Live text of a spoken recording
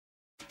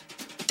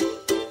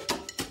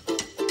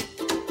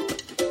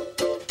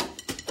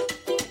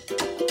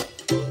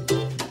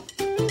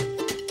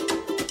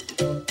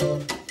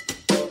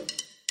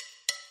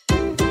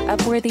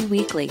Upworthy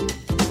Weekly,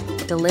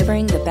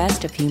 delivering the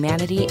best of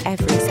humanity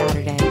every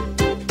Saturday.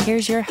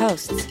 Here's your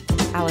hosts,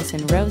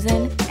 Allison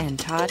Rosen and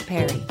Todd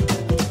Perry.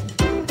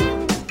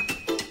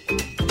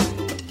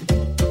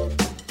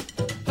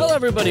 Hello,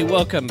 everybody.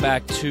 Welcome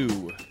back to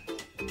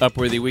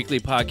Upworthy Weekly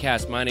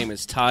Podcast. My name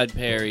is Todd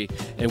Perry,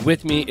 and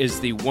with me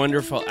is the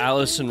wonderful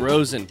Allison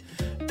Rosen.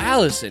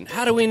 Allison,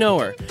 how do we know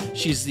her?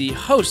 She's the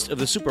host of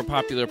the super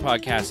popular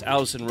podcast,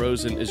 Allison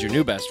Rosen is Your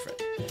New Best Friend,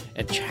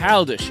 and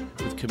Childish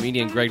with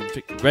comedian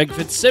Greg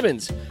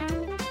Fitzsimmons.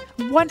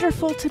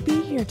 Wonderful to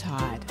be here,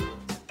 Todd.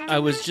 I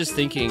was just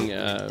thinking,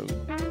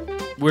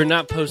 we're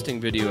not posting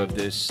video of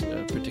this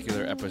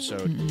particular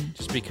episode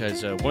just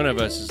because one of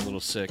us is a little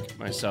sick,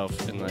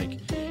 myself,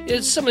 and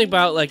it's something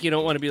about you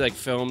don't want to be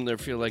filmed or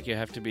feel like you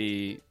have to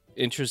be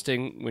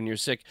interesting when you're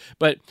sick.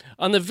 But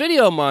on the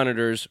video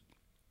monitors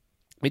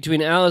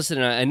between Allison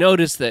and I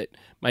noticed that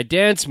my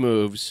dance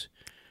moves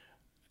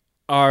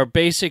are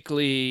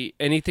basically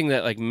anything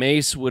that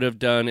Mace would have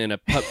done in a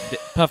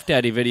Puff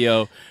Daddy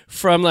video,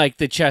 from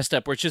the chest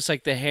up, where it's just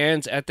the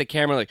hands at the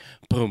camera,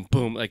 boom,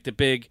 boom, the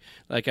big,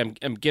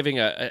 I'm giving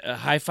a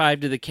high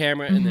five to the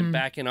camera and then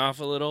backing off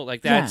a little.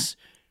 That's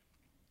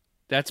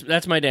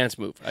my dance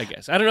move, I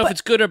guess. I don't know if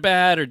it's good or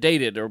bad or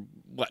dated or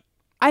what.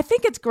 I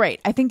think it's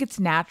great. I think it's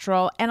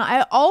natural. And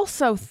I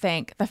also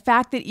think the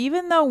fact that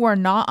even though we're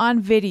not on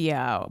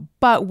video,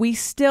 but we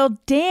still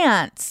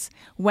dance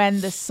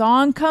when the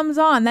song comes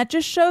on, that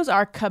just shows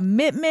our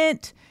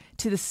commitment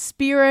to the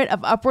spirit of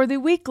Upworthy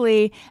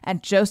Weekly.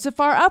 And Joseph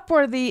R.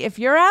 Upworthy, if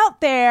you're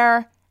out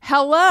there,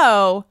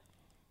 hello,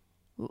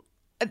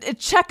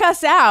 check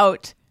us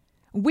out.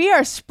 We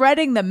are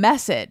spreading the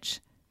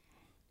message.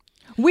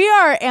 We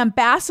are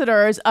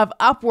ambassadors of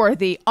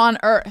Upworthy on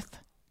Earth.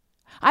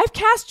 I've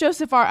cast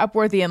Joseph R.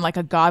 Upworthy in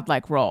a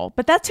godlike role,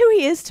 but that's who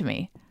he is to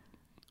me.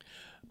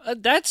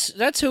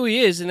 That's who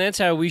he is, and that's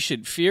how we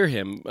should fear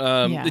him.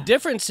 The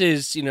difference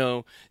is,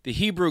 the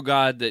Hebrew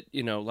God that,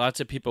 lots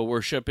of people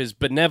worship is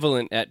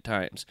benevolent at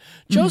times.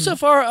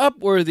 Joseph R.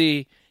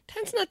 Upworthy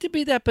tends not to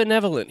be that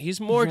benevolent. He's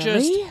more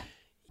just...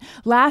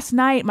 Last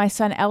night, my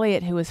son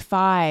Elliot, who is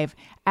 5,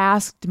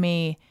 asked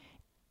me,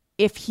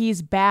 if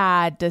he's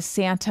bad, does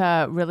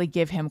Santa really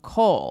give him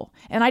coal?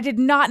 And I did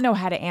not know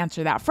how to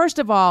answer that. First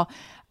of all,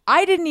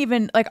 I didn't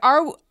even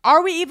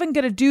are we even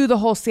going to do the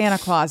whole Santa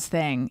Claus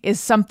thing is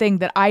something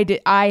that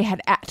I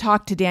had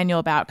talked to Daniel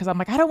about, because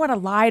I'm I don't want to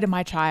lie to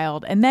my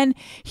child. And then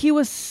he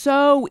was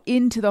so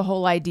into the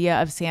whole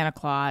idea of Santa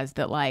Claus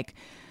that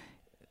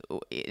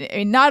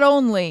not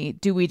only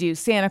do we do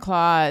Santa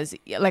Claus,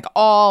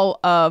 all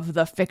of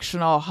the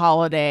fictional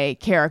holiday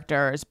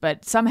characters,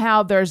 but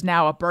somehow there's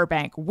now a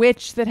Burbank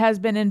witch that has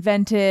been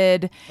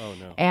invented. Oh,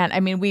 no. And I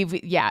mean,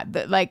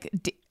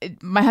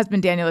 my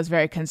husband Daniel is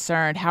very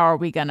concerned. How are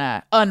we going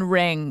to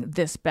unring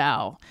this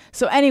bell?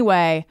 So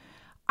anyway,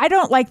 I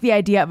don't like the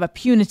idea of a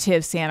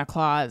punitive Santa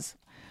Claus.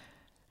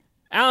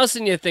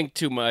 Allison, you think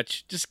too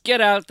much. Just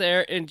get out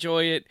there,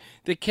 enjoy it.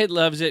 The kid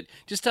loves it.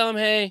 Just tell him,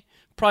 hey,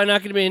 probably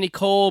not going to be any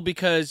coal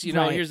because,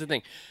 here's the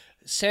thing.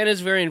 Santa's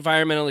very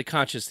environmentally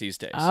conscious these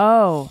days.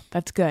 Oh,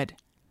 that's good.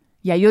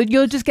 Yeah,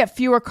 you'll just get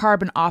fewer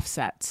carbon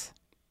offsets.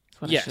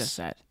 That's what I should have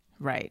said.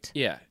 Right.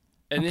 Yeah.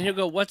 And then he'll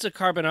go, what's a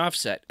carbon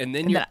offset? And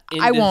then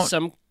I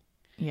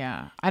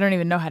don't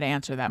even know how to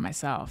answer that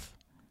myself.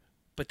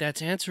 But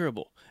that's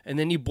answerable. And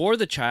then you bore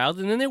the child,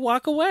 and then they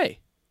walk away.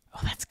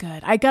 Oh, that's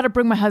good. I got to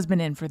bring my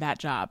husband in for that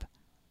job.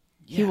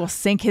 Yeah. He will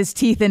sink his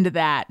teeth into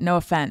that. No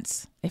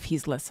offense if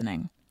he's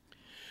listening.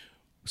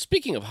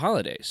 Speaking of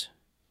holidays,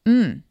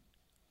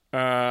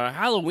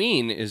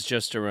 Halloween is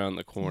just around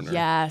the corner.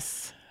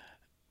 Yes.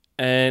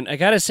 And I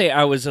got to say,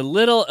 I was a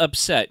little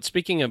upset.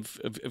 Speaking of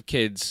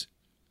kids,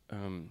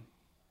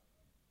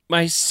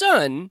 my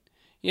son,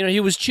 he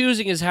was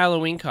choosing his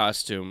Halloween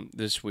costume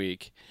this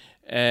week,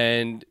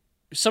 and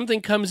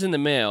something comes in the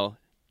mail,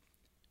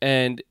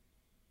 and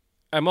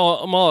I'm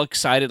all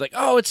excited,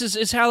 oh, it's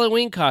his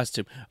Halloween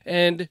costume,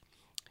 and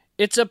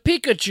it's a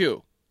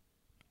Pikachu.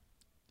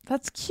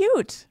 That's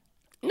cute.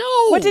 No.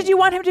 What did you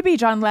want him to be,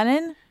 John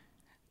Lennon?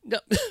 No.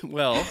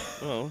 Well,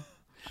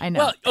 I know.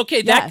 Well,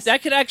 okay, yes.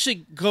 that could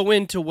actually go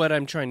into what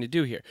I'm trying to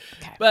do here.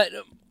 Okay. But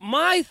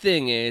my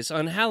thing is,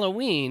 on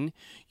Halloween,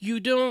 you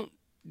don't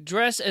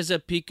dress as a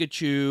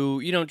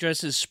Pikachu, you don't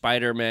dress as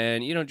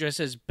Spider-Man, you don't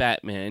dress as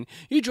Batman.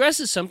 You dress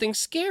as something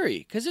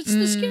scary, because it's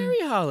the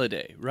scary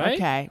holiday, right?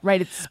 Okay, right.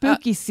 It's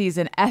spooky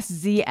season,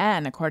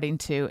 SZN, according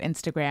to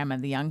Instagram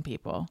and the young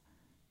people.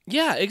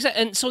 Yeah,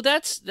 exactly. And so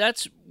that's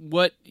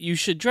what you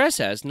should dress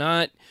as,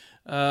 not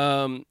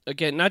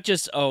not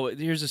just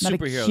here's a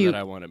superhero that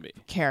I want to be.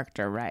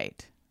 Character,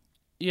 right?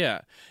 Yeah.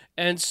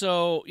 And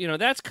so,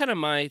 that's kind of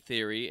my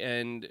theory,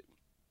 and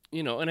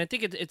and I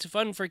think it's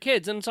fun for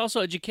kids, and it's also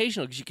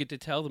educational because you get to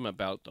tell them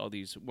about all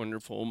these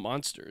wonderful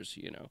monsters,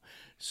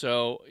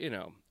 So,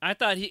 I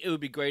thought it would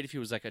be great if he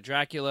was like a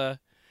Dracula,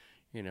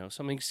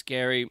 something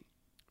scary,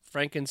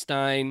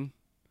 Frankenstein,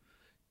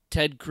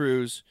 Ted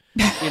Cruz,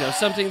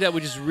 something that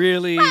would just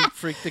really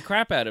freak the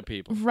crap out of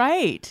people.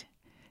 Right.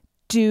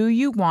 do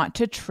you want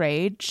to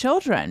trade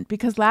children?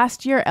 Because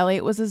last year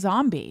Elliot was a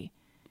zombie.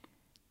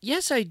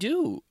 Yes, I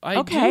do. I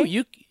Okay.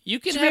 do. You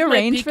can Should have we my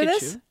arrange Pikachu. for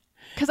this?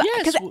 Because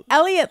Yes.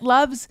 Elliot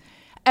loves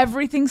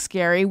everything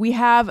scary. We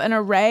have an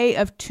array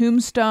of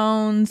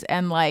tombstones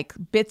and like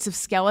bits of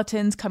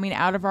skeletons coming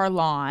out of our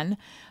lawn,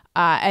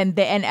 and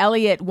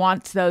Elliot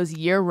wants those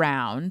year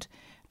round.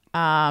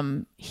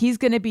 He's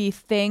going to be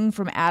Thing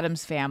from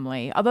Addams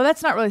Family, although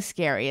that's not really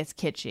scary. It's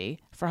kitschy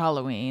for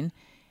Halloween.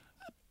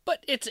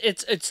 But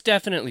it's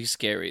definitely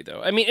scary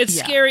though. I mean, it's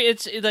Yeah. scary.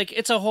 It's like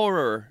it's a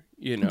horror,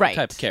 Right.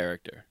 type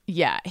character.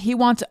 Yeah, he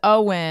wants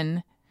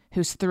Owen,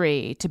 who's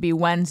 3, to be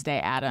Wednesday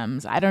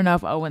Addams. I don't know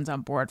if Owen's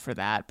on board for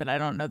that, but I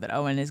don't know that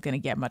Owen is going to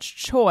get much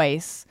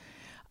choice.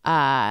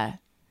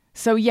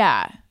 So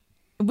yeah,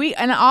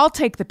 I'll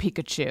take the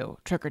Pikachu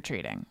trick or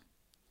treating.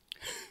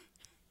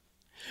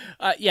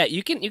 Yeah,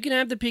 you can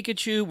have the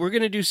Pikachu. We're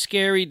gonna do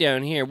scary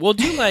down here. We'll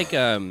do like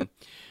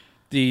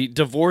the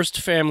divorced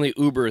family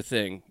Uber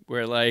thing,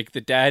 where like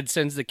the dad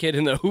sends the kid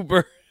in the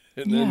Uber,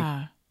 and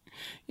then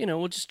Yeah.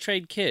 we'll just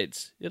trade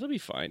kids. It'll be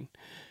fine.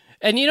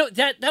 And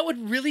that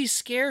would really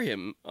scare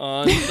him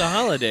on the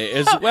holiday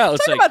as well.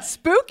 It's Talk like about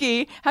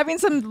spooky. Having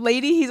some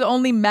lady he's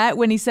only met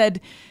when he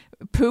said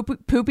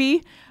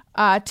poopy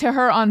to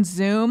her on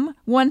Zoom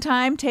one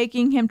time,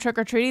 taking him trick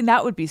or treating.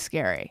 That would be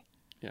scary.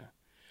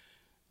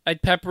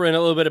 I'd pepper in a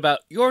little bit about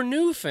your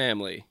new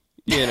family.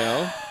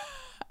 I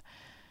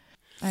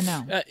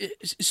know.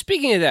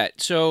 Speaking of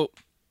that, so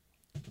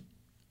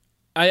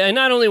I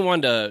not only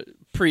want to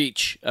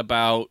preach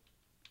about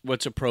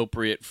what's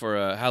appropriate for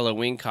a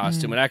Halloween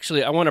costume, but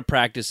actually I want to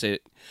practice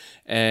it,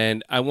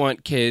 and I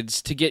want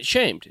kids to get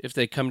shamed if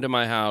they come to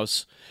my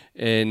house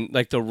in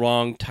like the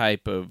wrong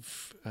type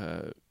of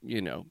thing.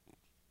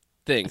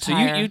 So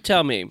Attire. you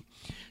tell me.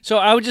 So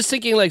I was just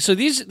thinking, like, so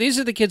these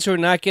are the kids who are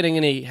not getting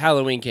any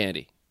Halloween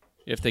candy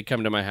if they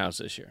come to my house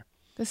this year.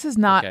 This is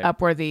not Okay.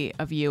 upworthy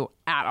of you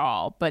at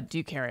all, but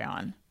do carry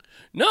on.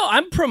 No,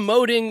 I'm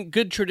promoting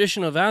good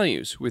traditional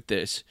values with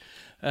this.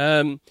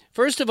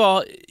 First of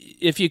all,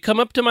 if you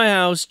come up to my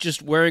house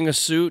just wearing a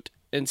suit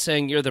and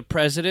saying you're the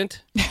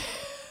president,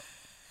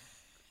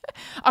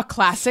 A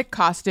classic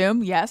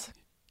costume, yes.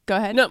 Go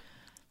ahead.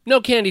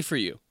 no candy for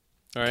you.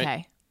 All right.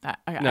 Okay.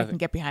 I Nothing. can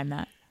get behind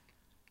that.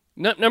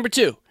 Number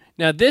 2.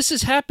 Now, this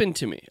has happened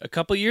to me. A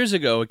couple years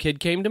ago, a kid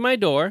came to my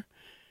door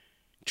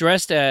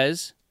dressed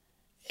as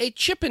a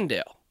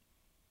Chippendale.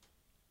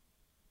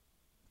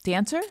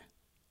 Dancer?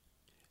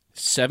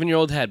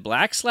 7-year-old had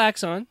black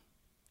slacks on,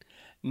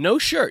 no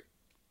shirt.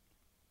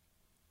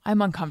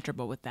 I'm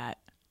uncomfortable with that.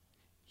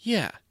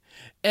 Yeah.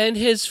 And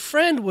his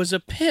friend was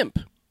a pimp.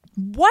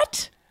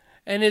 What?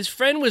 And his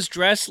friend was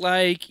dressed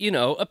like,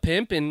 a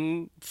pimp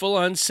in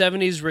full-on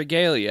 70s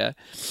regalia.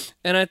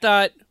 And I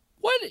thought,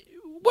 what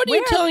are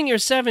you telling your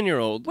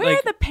 7-year-old? Where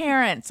are the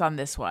parents on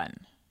this one?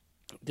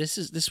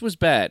 This was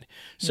bad.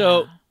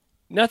 So,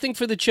 nothing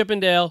for the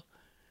Chippendale.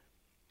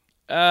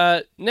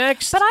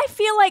 Next. But I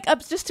feel like,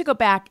 just to go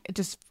back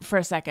just for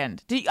a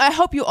second, I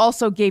hope you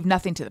also gave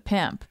nothing to the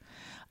pimp.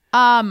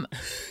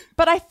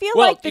 But I feel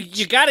well, like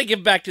you got to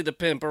give back to the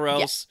pimp or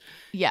else.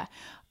 Yeah.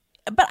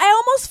 But I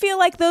almost feel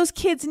like those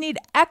kids need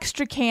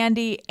extra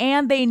candy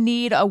and they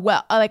need a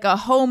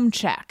home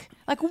check.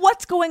 Like,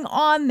 what's going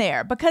on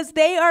there? Because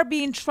they are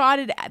being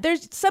trotted.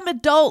 There's some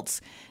adults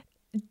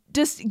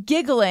just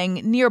giggling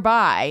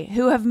nearby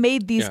who have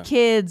made these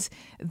kids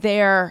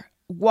their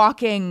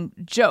walking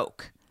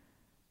joke.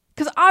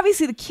 Because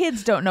obviously the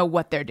kids don't know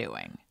what they're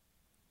doing.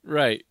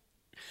 Right.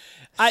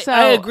 So,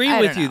 I agree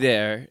I with don't you know.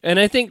 there. And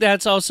I think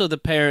that's also the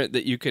parent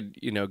that you could,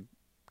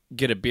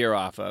 get a beer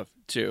off of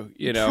too,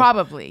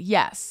 Probably,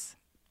 yes.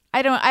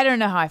 I don't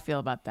know how I feel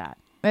about that.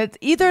 It's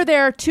either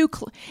they're too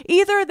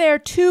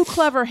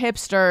clever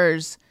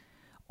hipsters,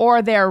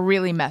 or they're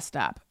really messed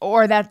up,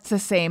 or that's the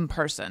same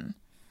person.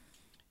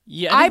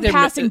 Yeah, I'm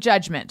passing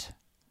judgment.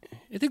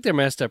 I think they're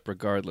messed up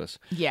regardless.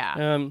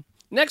 Yeah.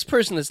 Next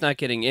person that's not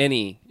getting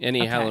any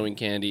Halloween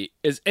candy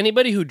is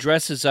anybody who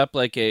dresses up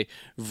like a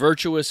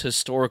virtuous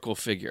historical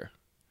figure.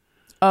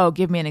 Oh,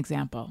 give me an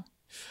example.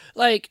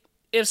 Like,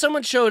 if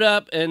someone showed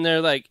up and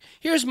they're like,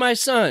 here's my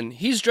son,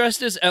 he's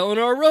dressed as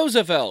Eleanor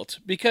Roosevelt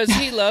because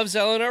he loves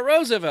Eleanor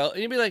Roosevelt.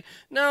 And you'd be like,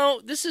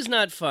 no, this is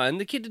not fun.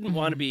 The kid didn't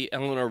want to be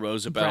Eleanor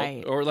Roosevelt.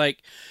 Right. Or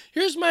like,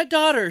 here's my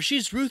daughter,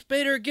 she's Ruth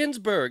Bader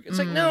Ginsburg. It's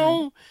like,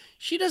 no,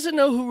 she doesn't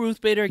know who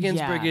Ruth Bader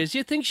Ginsburg is.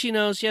 You think she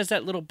knows? She has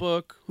that little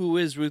book, Who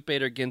is Ruth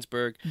Bader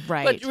Ginsburg?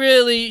 Right. But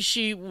really,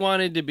 she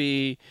wanted to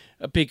be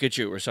a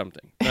Pikachu or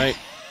something, right?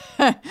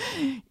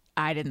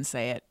 I didn't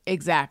say it.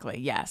 Exactly.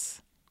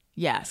 Yes.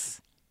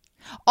 Yes.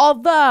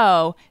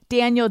 Although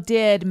Daniel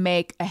did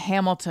make a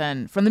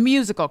Hamilton from the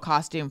musical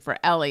costume for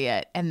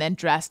Elliot and then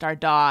dressed our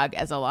dog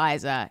as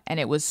Eliza, and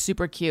it was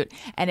super cute,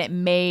 and it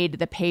made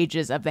the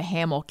pages of the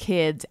Hamel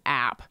Kids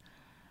app.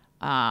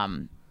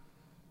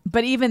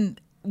 But even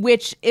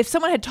which, if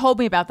someone had told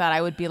me about that,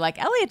 I would be like,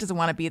 Elliot doesn't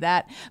want to be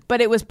that.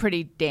 But it was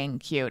pretty dang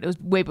cute. It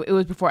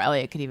was before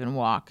Elliot could even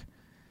walk.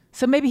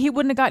 So maybe he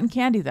wouldn't have gotten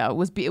candy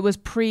though. It was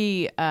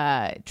pre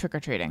trick or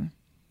treating.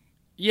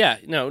 Yeah,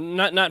 no,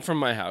 not from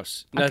my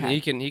house. Nothing.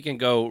 Okay. He can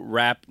go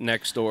rap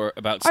next door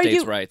about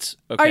states' rights.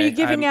 Okay. Are you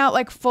giving out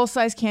like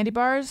full-size candy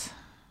bars?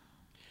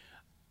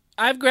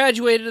 I've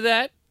graduated to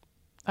that.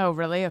 Oh,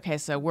 really? Okay,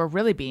 so we're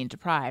really being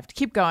deprived.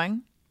 Keep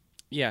going.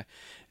 Yeah,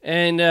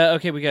 and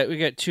okay, we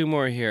got two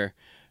more here.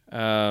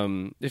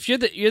 If you're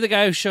the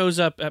guy who shows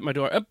up at my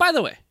door. By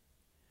the way,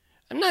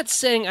 I'm not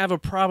saying I have a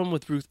problem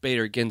with Ruth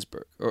Bader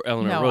Ginsburg or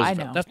Eleanor Roosevelt.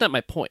 I know. That's not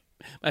my point.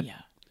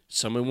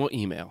 Someone will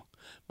email.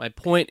 My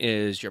point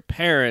is your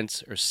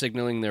parents are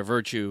signaling their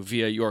virtue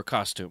via your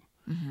costume,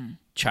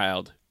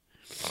 child.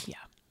 Yeah.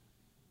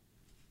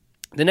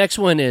 The next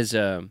one is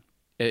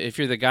if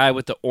you're the guy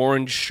with the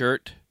orange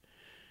shirt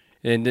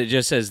and it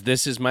just says,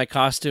 "This is my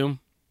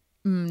costume."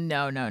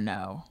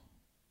 No.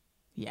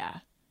 Yeah.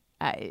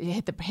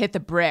 Hit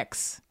the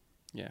bricks.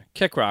 Yeah.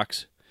 Kick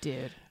rocks.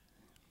 Dude.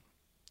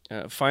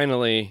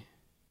 Finally...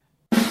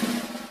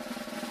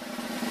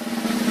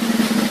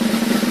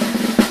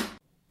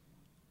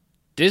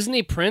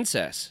 Disney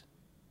princess.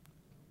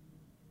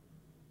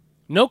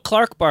 No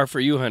Clark bar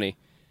for you, honey.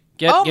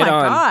 Get on.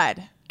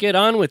 God. Get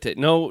on with it.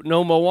 No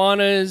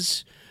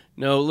Moanas,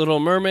 no Little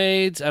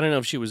Mermaids. I don't know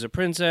if she was a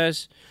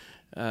princess.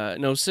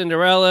 No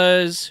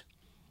Cinderellas.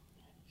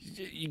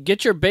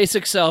 Get your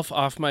basic self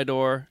off my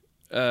door.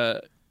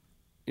 I'm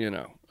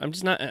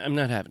not having it. I'm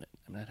not having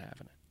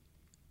it.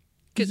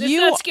 Because it's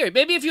not scary.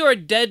 Maybe if you're a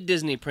dead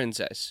Disney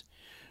princess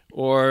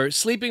or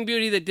Sleeping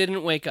Beauty that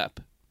didn't wake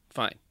up,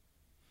 fine.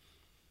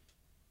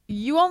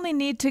 You only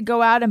need to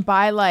go out and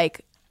buy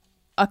like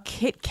a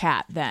Kit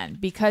Kat then,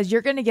 because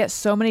you're going to get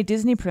so many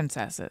Disney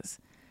princesses.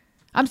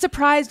 I'm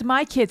surprised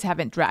my kids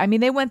haven't dressed. I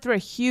mean, they went through a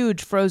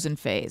huge Frozen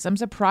phase. I'm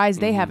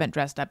surprised they haven't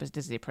dressed up as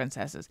Disney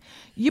princesses.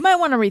 You might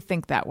want to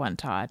rethink that one,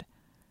 Todd.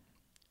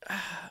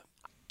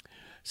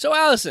 So,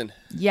 Allison.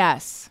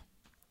 Yes.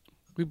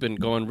 We've been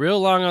going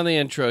real long on the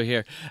intro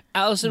here.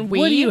 Allison,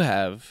 what do you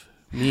have?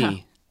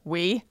 Me.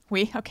 We?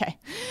 Okay.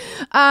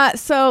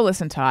 So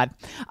listen, Todd.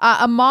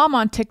 A mom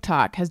on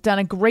TikTok has done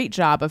a great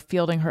job of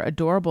fielding her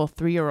adorable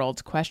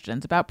 3-year-old's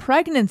questions about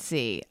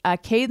pregnancy.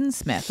 Caden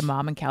Smith, a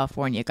mom in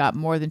California, got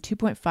more than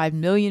 2.5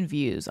 million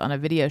views on a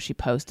video she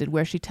posted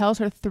where she tells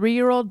her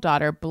 3-year-old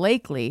daughter,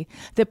 Blakely,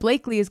 that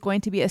Blakely is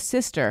going to be a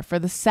sister for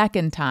the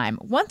second time.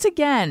 Once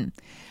again,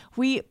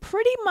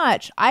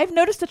 I've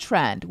noticed a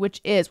trend, which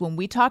is when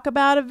we talk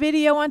about a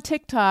video on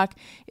TikTok,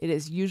 it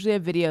is usually a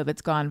video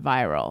that's gone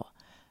viral.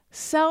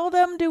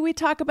 Seldom do we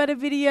talk about a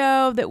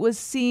video that was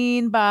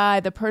seen by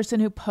the person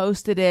who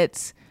posted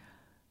its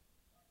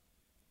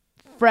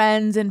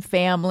friends and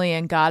family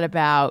and got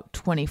about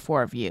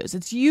 24 views.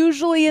 It's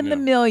usually in the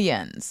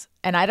millions.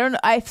 And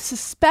I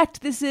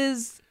suspect this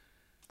is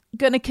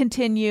going to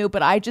continue,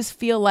 but I just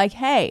feel like,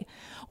 hey,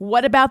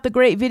 what about the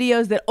great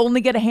videos that only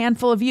get a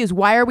handful of views?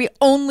 Why are we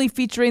only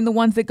featuring the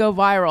ones that go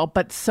viral?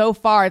 But so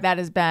far, that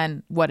has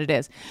been what it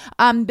is.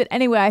 But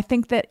anyway, I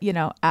think that,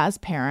 as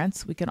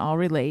parents, we can all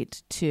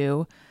relate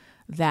to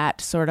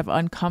that sort of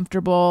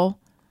uncomfortable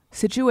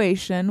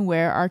situation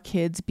where our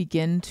kids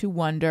begin to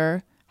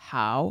wonder,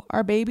 how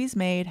are babies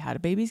made? How do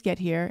babies get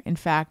here? In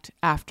fact,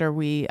 after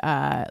we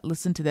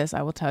listen to this,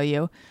 I will tell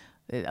you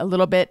a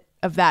little bit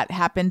of that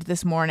happened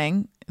this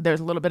morning. There's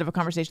a little bit of a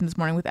conversation this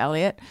morning with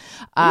Elliot.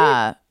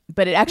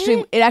 But it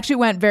actually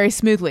went very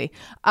smoothly.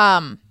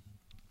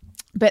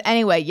 But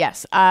anyway,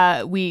 yes,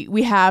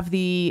 we have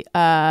the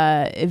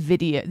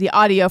video, the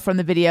audio from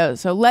the video.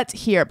 So let's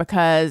hear,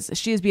 because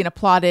she is being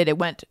applauded. It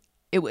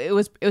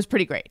was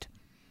pretty great.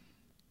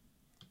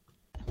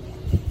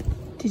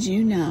 Did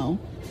you know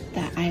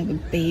that I have a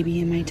baby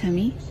in my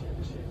tummy?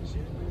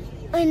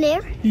 In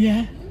there?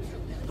 Yeah.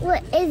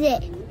 What is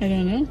it? I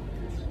don't know.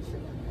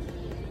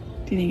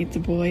 Do you think it's a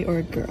boy or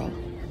a girl?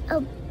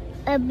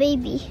 A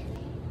baby.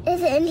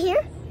 Is it in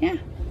here? Yeah.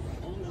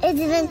 Is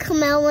it gonna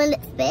come out when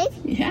it's big?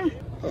 Yeah.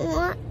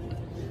 What?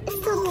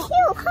 It's so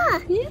cute, huh?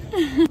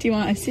 Yeah. Do you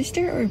want a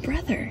sister or a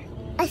brother?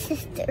 A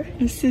sister.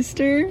 A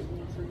sister?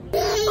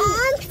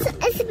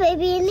 It's a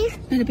baby in there.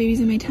 No, the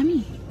baby's in my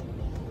tummy.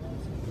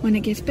 When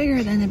it gets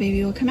bigger, then the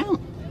baby will come out.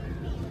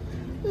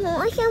 No,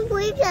 I can't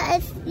believe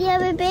that you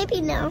have a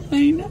baby now.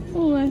 I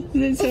know.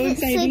 Is it so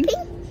exciting?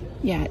 Sleeping?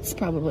 Yeah, it's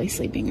probably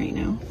sleeping right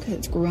now because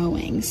it's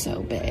growing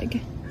so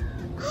big.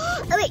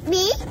 Like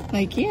me?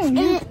 Like you,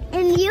 yeah.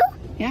 And you?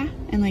 Yeah,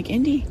 and like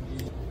Indy.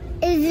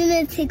 Is it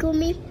gonna tickle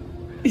me?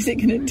 Is it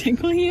gonna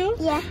tickle you?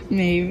 Yeah.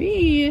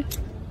 Maybe.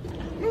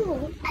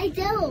 No, I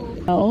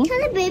don't. Oh? How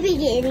did baby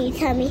get in your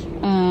tummy?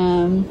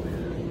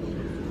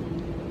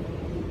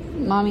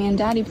 Mommy and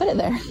Daddy put it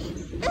there.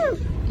 Oh.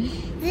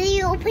 Did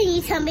you open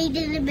your tummy?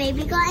 Did the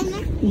baby go in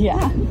there?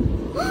 Yeah.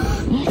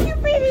 The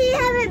baby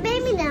have a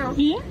baby now.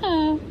 Yeah.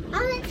 I'm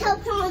gonna tell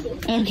Tommy.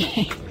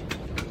 Okay.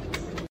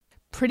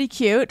 Pretty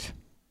cute.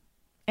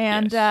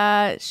 And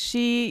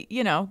she,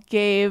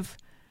 gave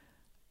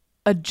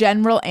a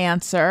general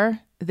answer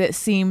that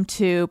seemed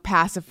to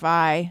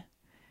pacify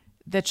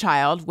the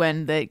child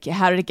when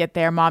how did it get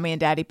there? Mommy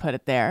and Daddy put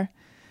it there.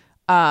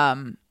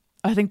 I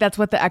think that's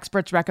what the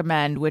experts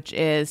recommend, which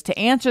is to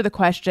answer the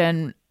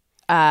question,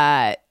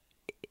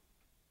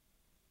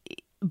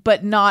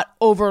 but not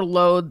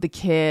overload the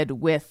kid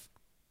with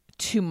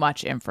too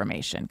much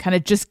information. Kind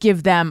of just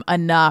give them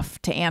enough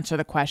to answer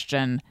the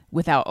question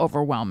without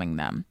overwhelming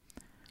them.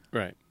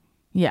 Right.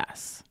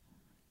 Yes.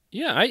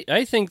 Yeah,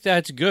 I think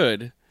that's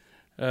good.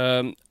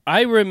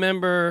 I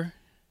remember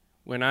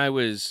when I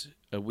was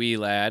a wee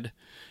lad,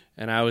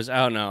 and I was, I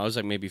don't know, I was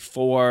like maybe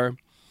 4,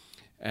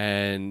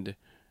 and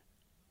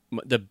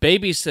the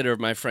babysitter of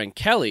my friend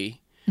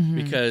Kelly,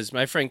 because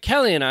my friend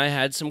Kelly and I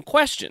had some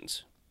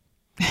questions,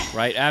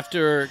 right?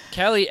 After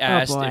Kelly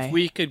asked boy. if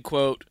we could,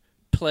 quote,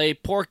 play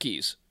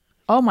Porky's.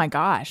 Oh my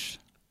gosh.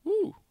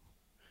 Woo.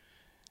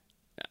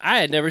 I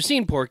had never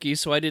seen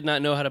Porky's, so I did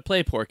not know how to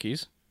play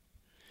Porky's.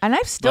 And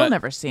I've still But-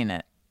 never seen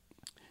it.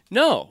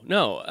 No.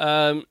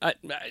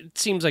 It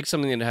seems like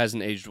something that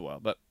hasn't aged well,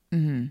 but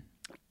and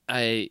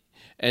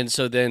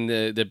so then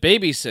the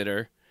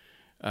babysitter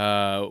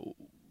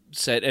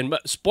said, and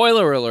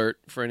spoiler alert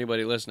for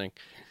anybody listening,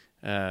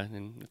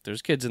 and if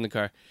there's kids in the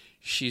car,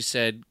 she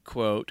said,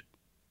 quote,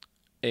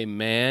 "A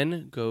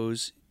man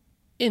goes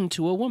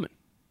into a woman."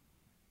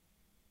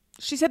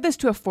 She said this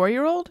to a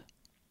 4-year-old?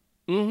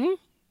 Mm-hmm.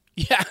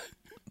 Yeah.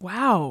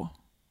 Wow.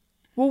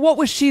 Well, what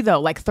was she, though?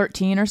 Like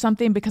 13 or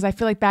something? Because I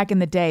feel like back in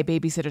the day,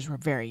 babysitters were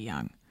very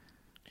young.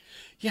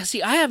 Yeah,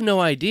 see, I have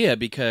no idea,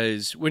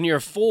 because when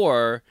you're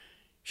 4,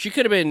 she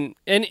could have been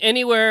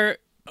anywhere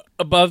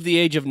above the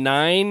age of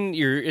 9,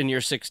 you're in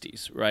your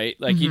 60s, right?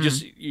 Like,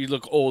 you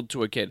look old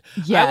to a kid.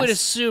 Yes. I would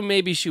assume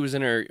maybe she was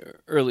in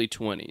her early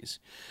 20s.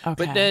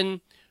 Okay. But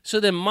then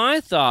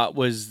my thought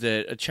was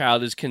that a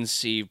child is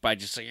conceived by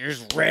just like, you're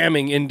just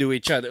ramming into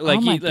each other. Like,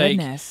 oh my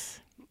goodness.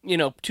 You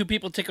know, 2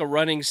 people take a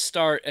running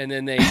start and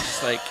then they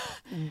just like,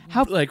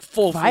 How like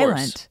full violent.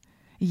 force.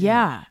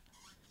 Yeah.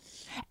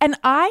 And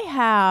I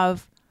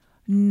have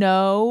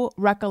no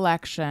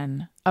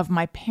recollection of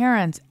my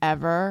parents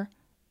ever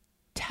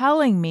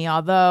telling me,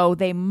 although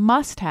they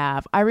must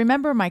have. I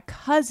remember my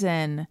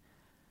cousin,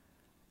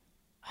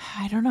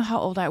 I don't know how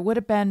old I would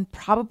have been,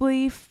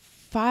 probably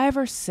 5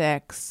 or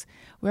 6.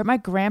 We were at my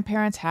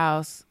grandparents'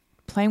 house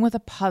playing with a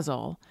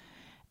puzzle,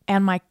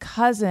 and my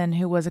cousin,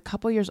 who was a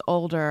couple years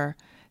older,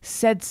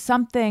 said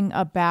something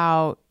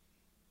about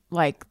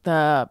like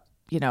the,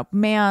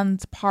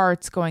 man's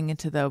parts going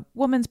into the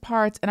woman's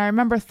parts. And I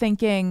remember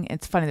thinking,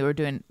 it's funny that we're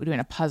doing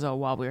a puzzle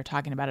while we were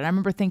talking about it. I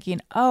remember thinking,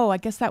 oh, I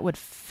guess that would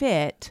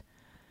fit.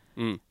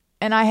 And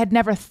I had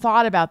never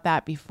thought about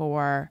that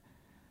before.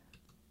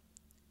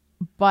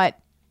 But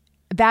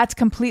that's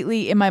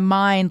completely in my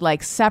mind,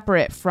 like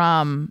separate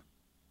from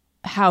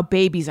how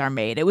babies are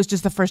made. It was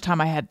just the first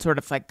time I had sort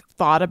of like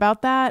thought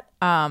about that.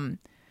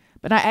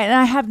 But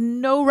I have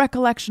no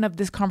recollection of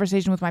this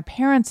conversation with my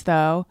parents,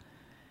 though.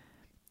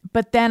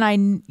 But then I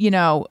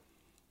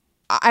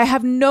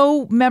have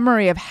no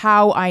memory of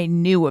how I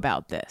knew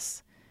about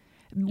this.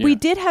 Yeah. We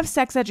did have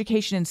sex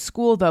education in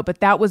school, though,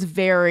 but that was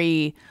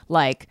very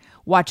like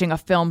watching a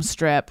film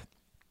strip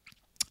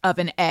of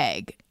an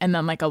egg and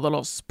then like a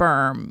little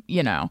sperm,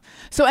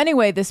 So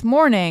anyway, this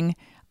morning,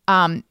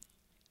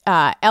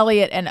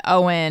 Elliot and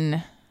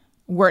Owen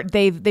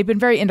they've been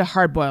very into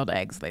hard-boiled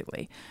eggs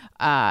lately.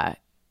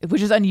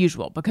 Which is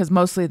unusual because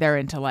mostly they're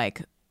into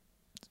like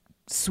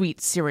sweet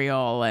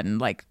cereal and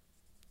like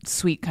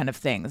sweet kind of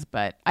things.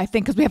 But I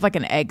think because we have like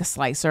an egg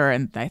slicer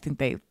and I think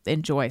they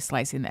enjoy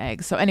slicing the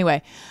eggs. So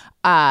anyway,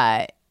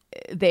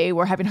 they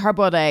were having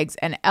hard-boiled eggs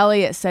and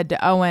Elliot said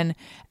to Owen,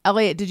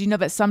 "Elliot, did you know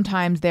that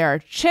sometimes there are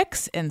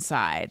chicks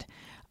inside?"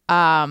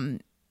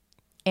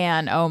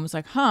 And Owen was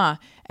like, "Huh."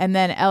 And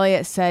then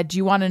Elliot said, "Do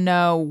you want to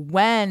know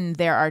when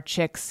there are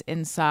chicks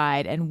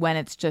inside and when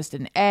it's just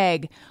an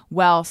egg?"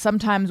 Well,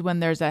 sometimes when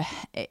there's a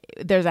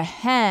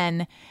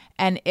hen,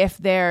 and if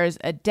there's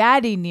a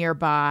daddy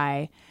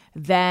nearby,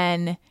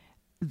 then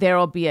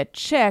there'll be a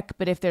chick.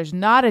 But if there's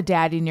not a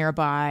daddy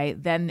nearby,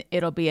 then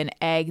it'll be an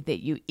egg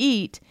that you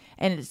eat.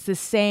 And it's the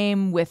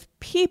same with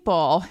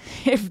people.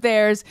 If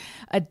there's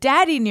a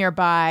daddy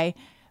nearby,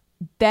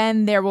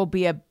 then there will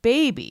be a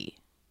baby.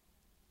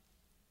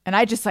 And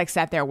I just like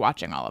sat there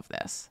watching all of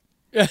this.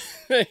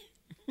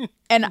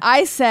 And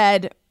I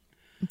said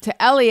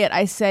to Elliot,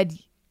 I said,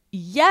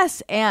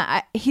 "Yes."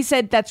 And he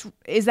said,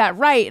 "Is that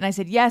right?" And I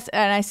said, "Yes."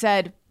 And I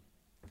said,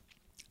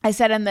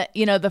 and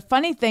the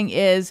funny thing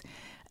is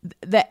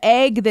the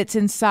egg that's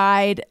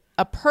inside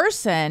a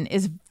person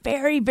is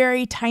very,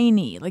 very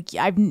tiny. Like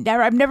I've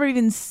never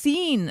even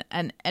seen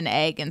an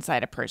egg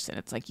inside a person.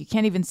 It's like you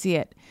can't even see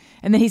it.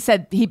 And then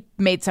he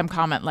made some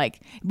comment like,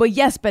 "Well,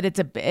 yes, but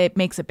it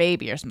makes a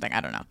baby or something." I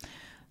don't know.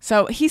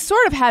 So he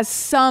sort of has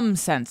some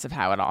sense of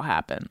how it all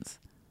happens.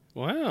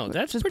 Wow,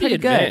 that's pretty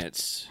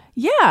advanced. Good.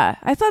 Yeah,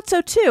 I thought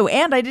so too.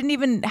 And I didn't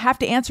even have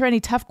to answer any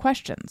tough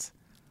questions.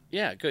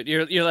 Yeah, good.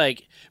 You're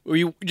like, were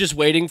you just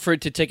waiting for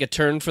it to take a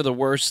turn for the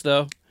worse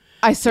though?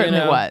 I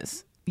certainly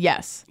was.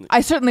 Yes,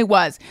 I certainly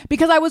was.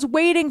 Because I was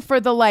waiting for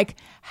the like,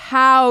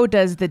 how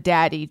does the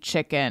daddy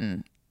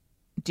chicken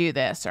do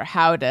this? Or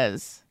how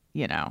does,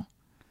 Yeah.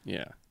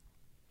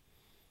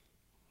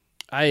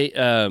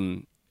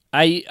 I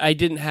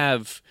didn't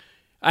have,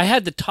 I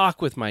had the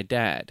talk with my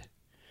dad.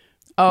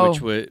 Oh.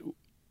 Which was,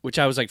 which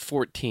I was like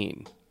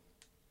 14.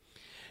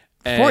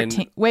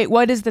 14. Wait,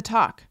 what is the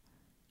talk?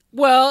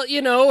 Well,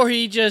 or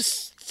he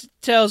just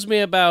tells me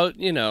about,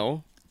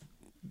 the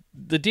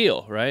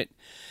deal, right?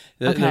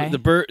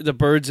 The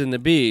birds and the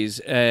bees.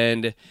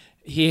 And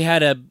he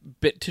had a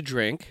bit to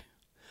drink.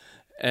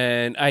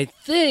 And I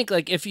think,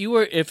 like, if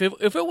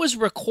it was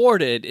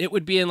recorded, it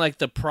would be in, like,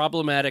 the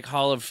problematic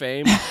Hall of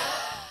Fame.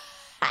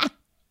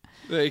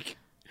 Like,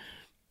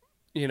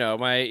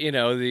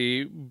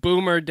 the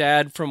boomer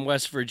dad from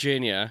West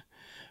Virginia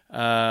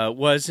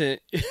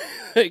wasn't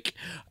like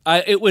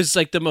it was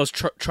like the most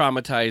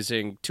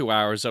traumatizing 2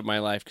 hours of my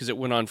life because it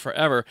went on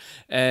forever.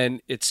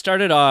 And it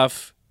started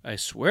off, I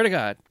swear to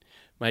God,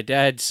 my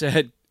dad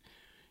said,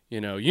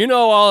 you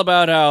know all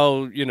about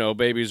how,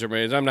 babies are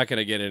made. I'm not going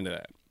to get into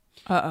that.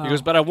 Uh-oh. He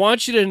goes, but I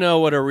want you to know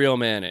what a real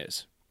man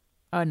is.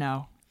 Oh,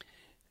 no.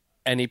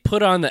 And he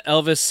put on the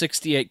Elvis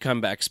 68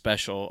 comeback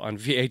special on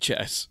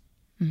VHS.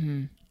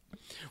 Mm-hmm.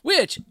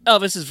 Which,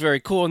 Elvis is very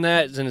cool in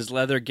that. He's in his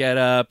leather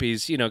getup.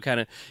 He's,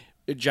 kind of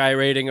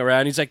gyrating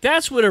around. He's like,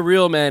 that's what a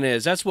real man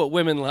is. That's what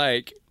women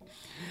like.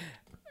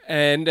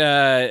 And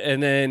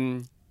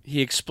then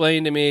he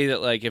explained to me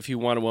that, like, if you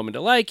want a woman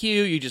to like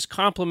you, you just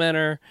compliment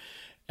her.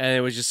 And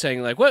it was just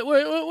saying, like,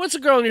 what's a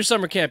girl in your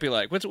summer camp be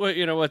like? What's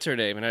her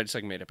name? And I just,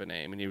 like, made up a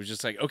name. And he was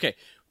just like, okay,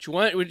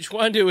 what you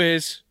want to do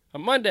is,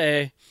 on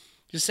Monday,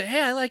 just say,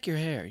 hey, I like your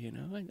hair,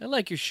 I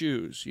like your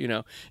shoes, He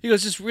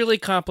goes, just really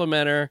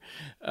compliment her.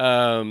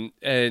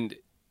 And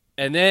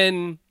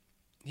then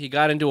he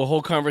got into a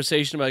whole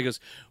conversation about, he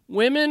goes,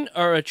 women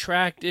are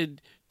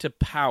attracted to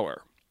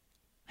power.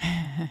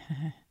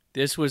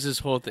 This was his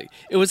whole thing.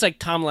 It was like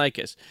Tom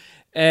Likas.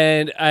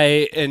 And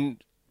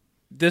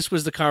this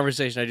was the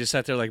conversation. I just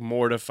sat there like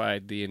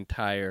mortified the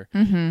entire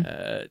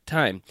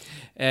time.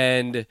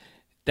 And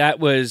that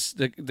was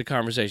the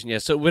conversation. Yeah.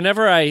 So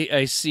whenever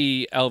I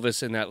see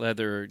Elvis in that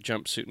leather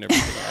jumpsuit and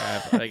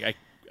everything,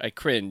 I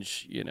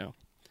cringe,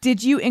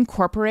 Did you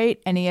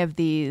incorporate any of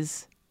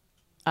these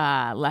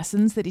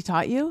lessons that he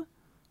taught you?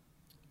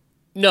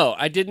 No,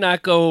 I did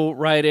not go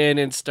right in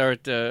and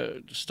start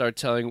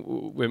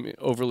telling women,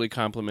 overly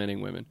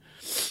complimenting women.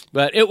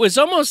 But it was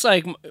almost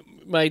like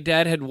my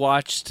dad had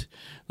watched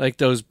like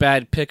those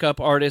bad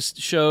pickup artist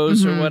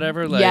shows or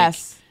whatever. Like,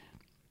 yes.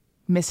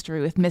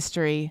 Mystery with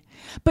mystery.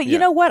 But you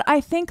know what?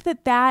 I think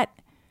that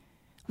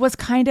was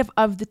kind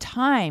of the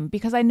time,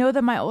 because I know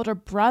that my older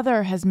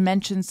brother has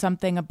mentioned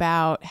something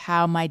about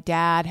how my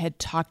dad had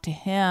talked to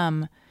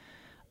him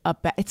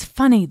about, it's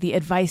funny, the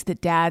advice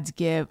that dads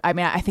give. I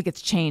mean, I think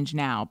it's changed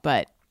now,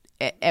 but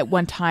at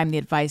one time, the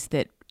advice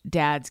that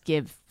dads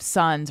give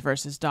sons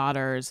versus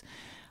daughters,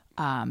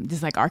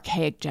 this like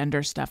archaic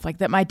gender stuff like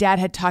that. My dad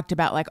had talked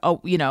about, like,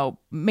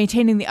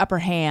 maintaining the upper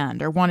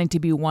hand or wanting to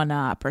be one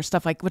up or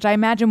stuff like, which I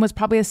imagine was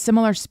probably a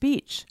similar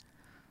speech.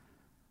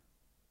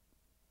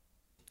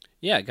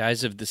 Yeah,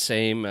 guys of the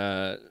same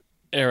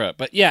era.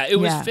 But yeah, it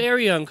was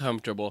very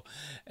uncomfortable,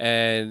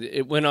 and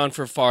it went on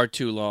for far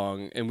too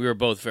long, and we were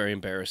both very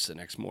embarrassed the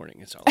next morning.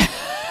 It's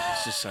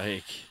just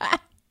like...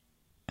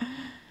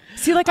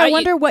 See, like, I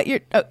wonder what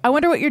your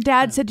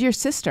dad said to your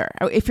sister,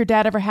 if your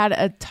dad ever had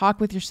a talk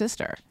with your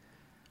sister.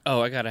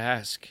 Oh, I gotta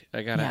ask.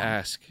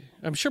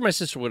 I'm sure my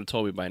sister would have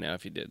told me by now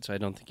if he did, so I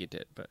don't think he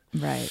did. But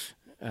right.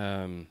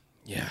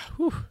 Yeah.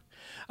 Whew.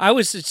 I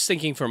was just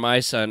thinking for my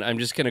son, I'm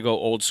just gonna go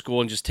old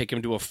school and just take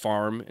him to a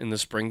farm in the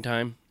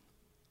springtime.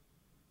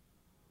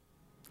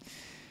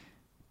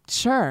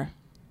 Sure.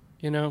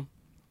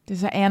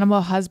 There's an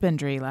animal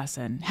husbandry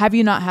lesson. Have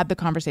you not had the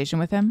conversation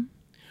with him?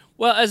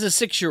 Well, as a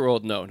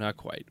 6-year-old, no, not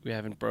quite. We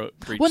haven't breached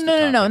Well, the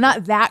topic. no,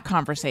 not that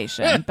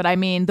conversation. But I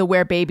mean, the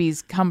where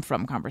babies come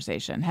from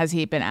conversation. Has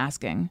he been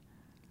asking?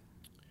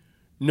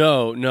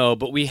 No,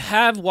 but we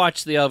have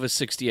watched the Elvis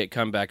 68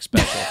 comeback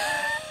special.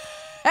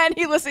 And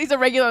he's a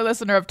regular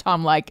listener of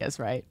Tom Likas,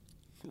 right?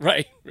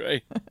 Right.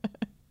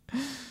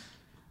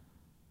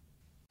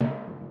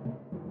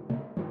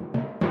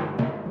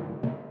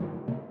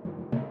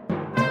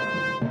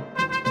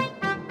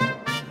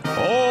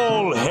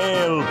 All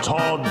hail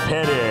Todd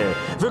Perry,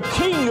 the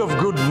king of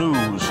good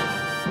news.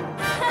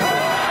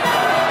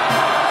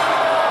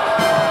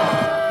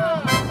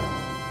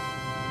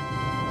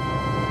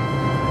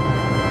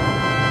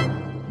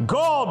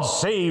 God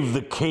save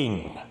the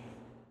king.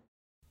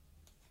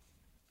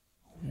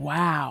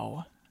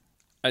 Wow.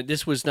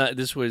 This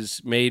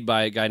was made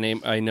by a guy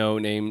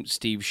named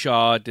Steve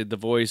Shaw, did the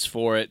voice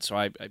for it, so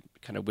I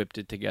kind of whipped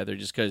it together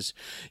just because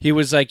he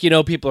was like,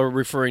 people are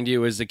referring to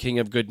you as the king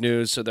of good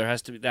news, so that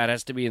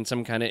has to be in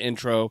some kind of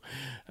intro.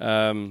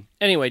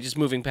 Anyway, just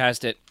moving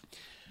past it.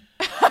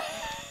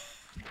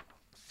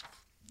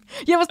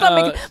 Yeah, let's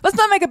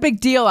not make a big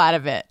deal out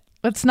of it.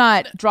 Let's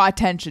not draw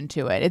attention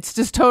to it. It's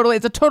just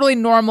it's a totally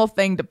normal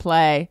thing to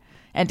play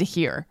and to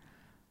hear.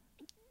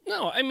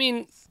 No, I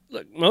mean,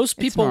 look, most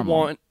people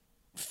want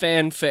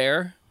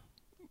fanfare,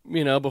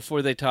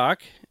 before they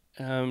talk.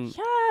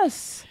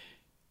 Yes.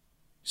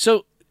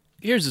 So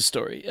here's the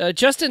story.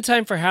 Just in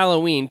time for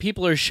Halloween,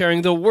 people are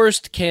sharing the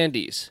worst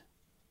candies.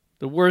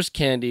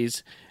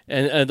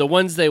 and the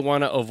ones they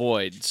want to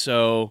avoid.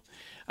 So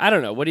I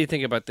don't know. What do you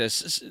think about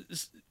this?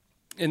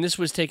 And this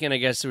was taken, I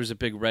guess there was a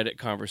big Reddit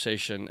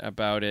conversation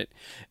about it.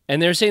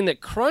 And they're saying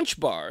that Crunch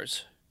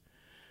Bars,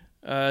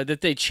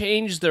 that they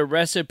changed their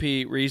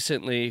recipe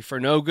recently for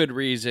no good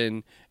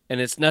reason, and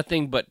it's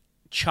nothing but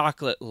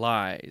chocolate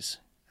lies.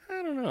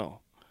 I don't know.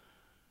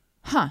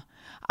 Huh.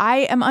 I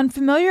am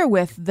unfamiliar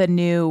with the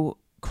new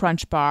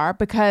Crunch Bar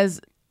because,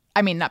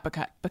 I mean, not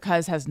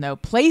because has no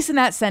place in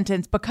that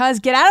sentence, because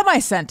get out of my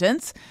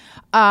sentence.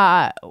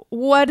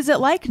 What is it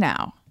like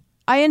now?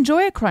 I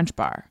enjoy a Crunch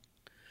Bar.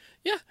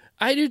 Yeah,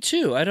 I do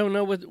too. I don't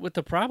know what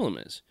the problem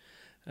is.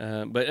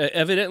 But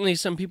evidently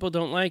some people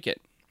don't like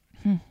it.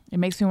 It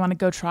makes me want to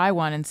go try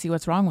one and see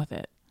what's wrong with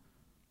it.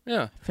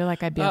 Yeah. I feel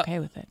like I'd be okay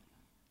with it.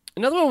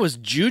 Another one was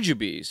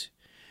Jujubes.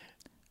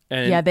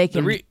 And yeah, they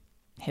can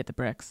hit the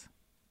bricks.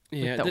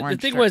 Yeah, the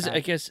thing was,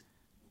 I guess,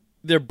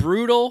 they're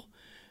brutal,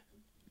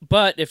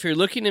 but if you're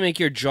looking to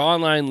make your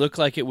jawline look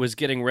like it was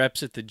getting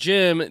reps at the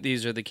gym,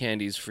 these are the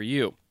candies for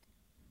you.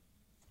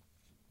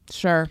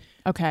 Sure.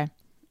 Okay.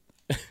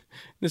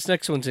 This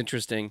next one's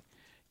interesting.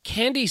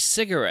 Candy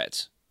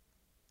cigarettes.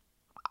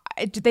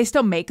 Do they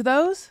still make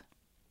those?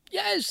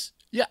 Yes.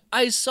 Yeah,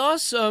 I saw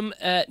some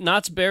at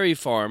Knott's Berry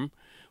Farm.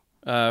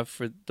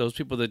 For those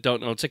people that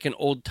don't know, it's like an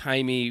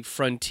old-timey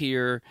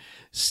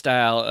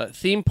frontier-style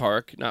theme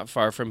park not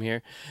far from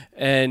here.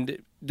 And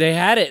they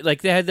had it,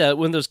 like they had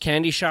one of those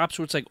candy shops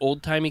where it's like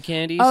old-timey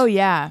candies. Oh,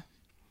 yeah.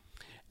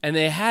 And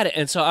they had it.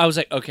 And so I was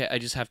like, okay, I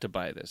just have to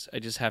buy this. I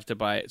just have to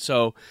buy it.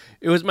 So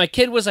my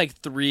kid was like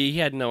 3. He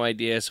had no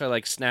idea. So I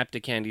like snapped a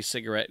candy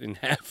cigarette in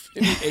half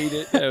and he ate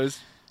it.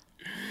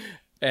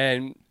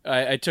 And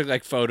I took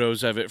like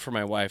photos of it for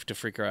my wife to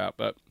freak her out.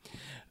 But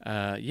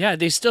yeah,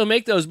 they still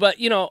make those. But,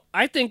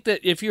 I think that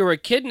if you're a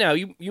kid now,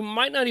 you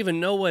might not even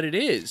know what it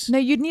is. No,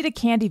 you'd need a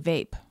candy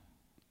vape.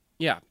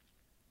 Yeah.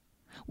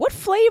 What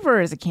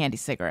flavor is a candy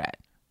cigarette?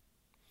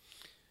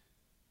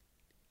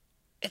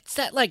 It's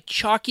that like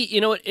chalky,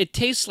 it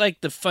tastes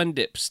like the Fun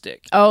Dip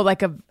stick. Oh,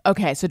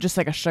 okay, so just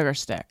like a sugar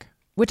stick,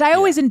 which I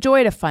always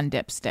enjoyed a Fun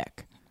Dip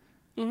stick.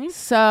 Mm-hmm.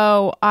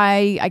 So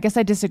I guess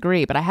I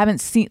disagree, but I haven't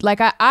seen,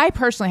 I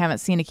personally haven't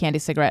seen a candy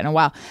cigarette in a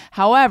while.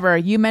 However,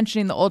 you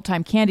mentioning the old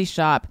time candy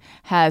shop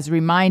has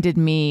reminded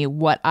me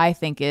what I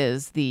think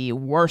is the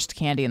worst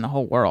candy in the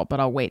whole world, but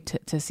I'll wait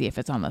to see if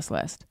it's on this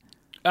list.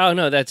 Oh,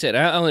 no, that's it.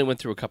 I only went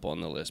through a couple on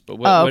the list, but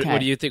what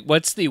do you think?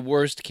 What's the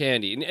worst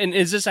candy? And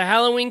is this a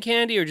Halloween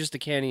candy or just a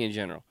candy in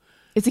general?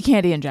 It's a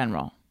candy in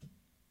general.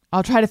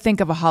 I'll try to think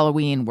of a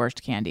Halloween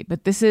worst candy,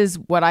 but this is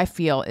what I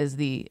feel is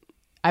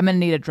I'm going to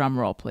need a drum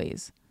roll,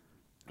 please.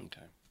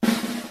 Okay.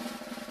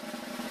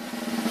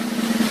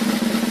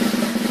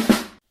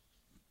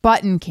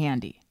 Button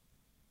candy.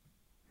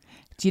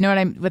 Do you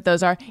know what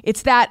those are?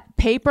 It's that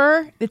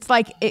paper. It's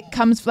like it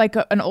comes like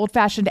an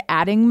old-fashioned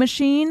adding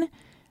machine.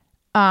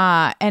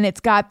 And it's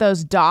got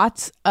those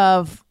dots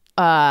of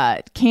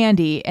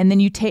candy, and then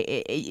you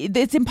take.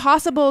 It's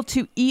impossible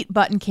to eat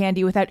button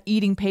candy without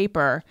eating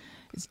paper.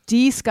 It's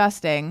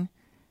disgusting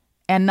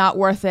and not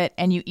worth it.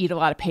 And you eat a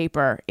lot of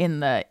paper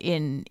in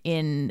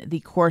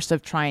the course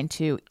of trying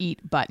to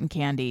eat button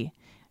candy.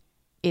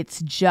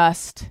 It's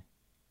just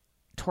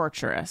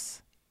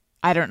torturous.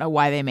 I don't know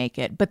why they make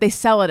it, but they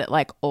sell it at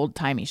like old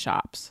timey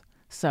shops.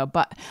 So,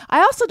 but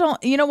I also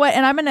don't. You know what?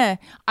 And I'm gonna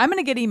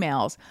get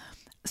emails.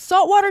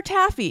 Saltwater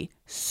taffy,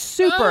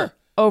 super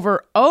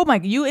over. Oh my!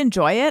 You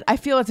enjoy it? I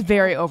feel it's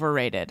very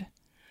overrated.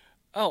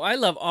 Oh, I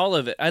love all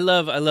of it. I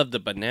love the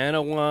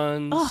banana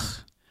ones. Ugh.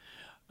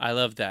 I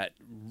love that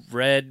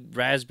red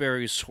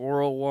raspberry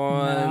swirl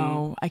one.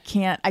 No, I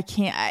can't.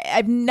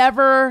 I've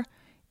never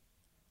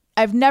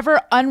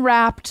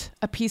unwrapped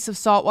a piece of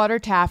saltwater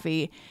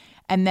taffy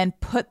and then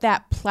put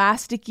that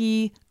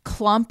plasticky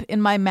clump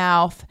in my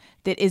mouth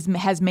that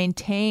has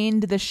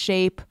maintained the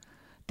shape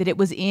that it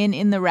was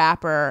in the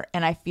wrapper,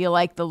 and I feel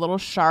like the little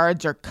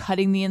shards are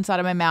cutting the inside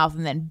of my mouth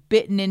and then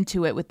bitten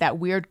into it with that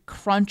weird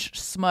crunch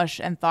smush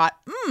and thought,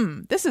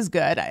 this is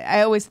good.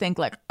 I always think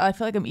I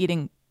feel like I'm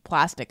eating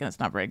plastic and it's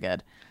not very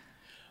good.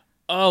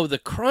 Oh, the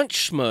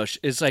crunch smush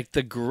is like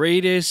the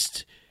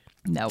greatest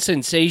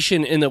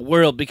sensation in the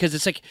world because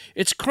it's like,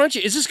 it's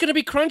crunchy. Is this going to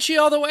be crunchy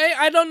all the way?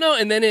 I don't know.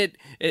 And then it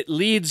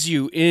leads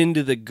you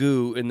into the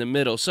goo in the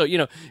middle. So,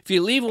 if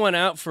you leave one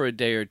out for a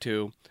day or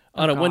two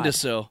on a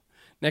windowsill,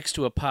 next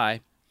to a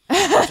pie,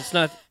 if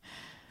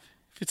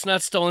it's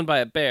not stolen by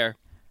a bear,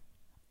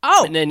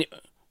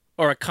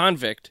 or a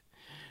convict.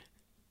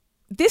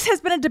 This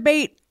has been a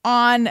debate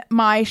on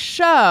my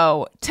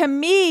show. To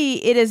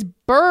me, it is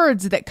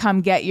birds that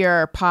come get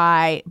your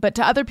pie, but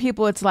to other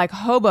people, it's like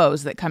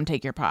hobos that come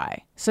take your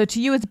pie. So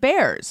to you, it's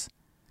bears.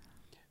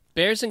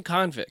 Bears and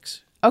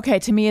convicts. Okay,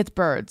 to me, it's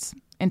birds.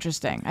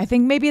 Interesting. I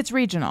think maybe it's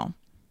regional.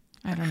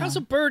 I don't know. How's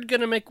a bird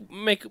gonna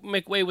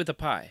make way with a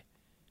pie?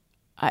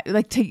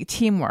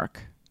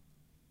 Teamwork.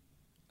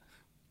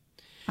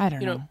 I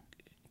don't know.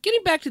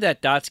 Getting back to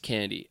that Dots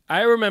candy,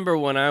 I remember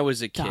when I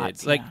was a kid,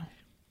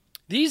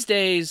 These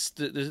days,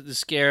 the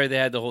scare, they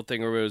had the whole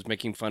thing where it was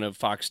making fun of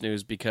Fox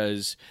News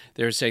because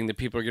they were saying that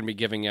people are going to be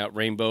giving out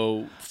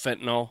rainbow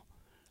fentanyl.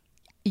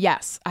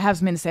 Yes, I have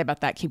something to say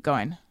about that. Keep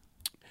going.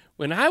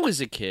 When I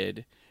was a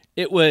kid,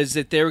 it was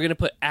that they were going to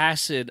put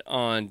acid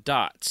on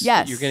dots.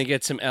 Yes. You're going to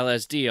get some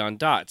LSD on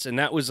dots. And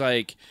that was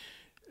like,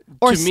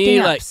 Or to me,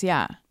 stamps,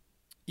 like,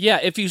 yeah,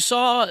 if you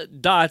saw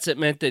dots, it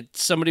meant that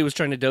somebody was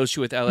trying to dose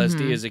you with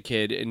LSD as a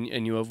kid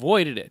and you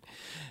avoided it.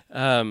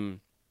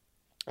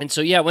 And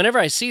so, yeah, whenever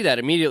I see that,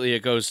 immediately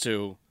it goes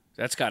to,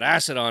 that's got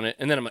acid on it.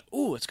 And then I'm like,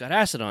 ooh, it's got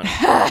acid on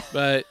it.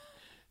 But,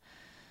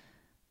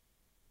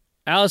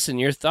 Allison,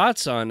 your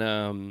thoughts on,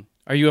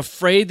 are you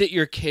afraid that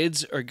your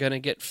kids are going to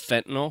get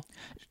fentanyl?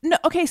 No,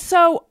 okay,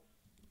 so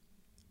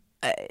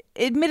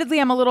admittedly,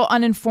 I'm a little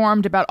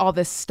uninformed about all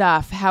this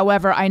stuff.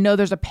 However, I know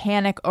there's a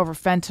panic over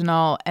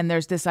fentanyl, and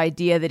there's this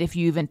idea that if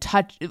you even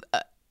touch,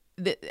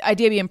 the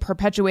idea being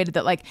perpetuated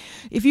that, like,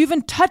 if you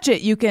even touch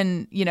it, you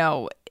can,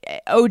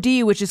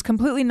 OD, which is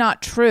completely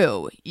not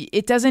true.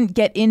 It doesn't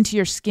get into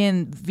your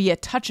skin via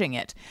touching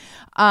it.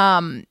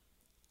 And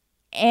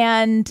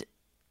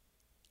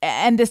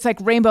this, like,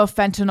 rainbow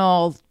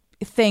fentanyl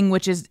thing,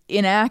 which is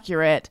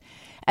inaccurate.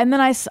 And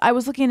then I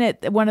was looking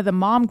at one of the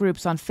mom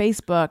groups on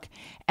Facebook,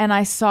 and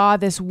I saw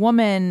this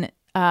woman,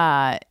 in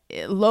a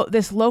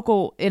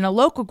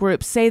local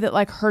group, say that,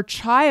 like, her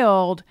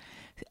child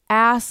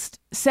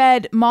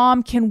said,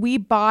 "Mom, can we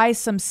buy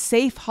some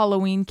safe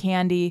Halloween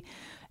candy,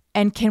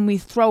 and can we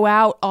throw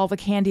out all the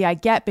candy I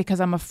get because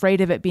I'm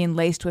afraid of it being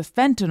laced with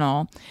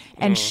fentanyl?"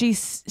 And she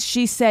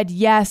said,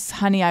 "Yes,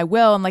 honey, I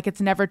will." And, like,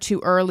 it's never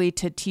too early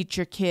to teach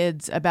your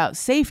kids about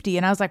safety.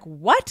 And I was like,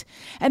 what?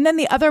 And then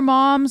the other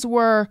moms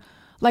were,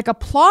 like,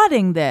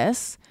 applauding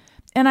this.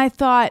 And I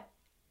thought,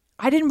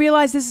 I didn't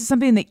realize this is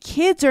something that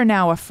kids are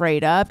now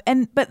afraid of.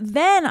 But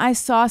then I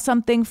saw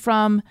something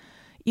from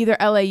either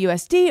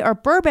LAUSD or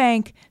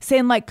Burbank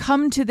saying, like,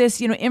 come to this,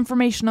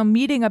 informational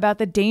meeting about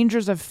the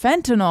dangers of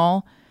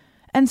fentanyl.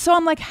 And so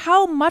I'm like,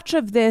 how much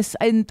of this,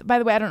 and by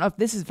the way, I don't know if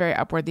this is very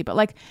upworthy, but,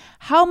 like,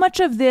 how much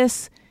of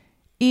this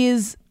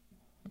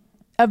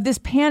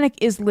panic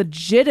is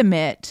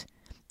legitimate?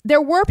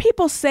 There were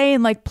people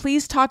saying, like,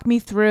 please talk me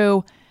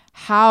through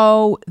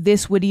how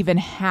this would even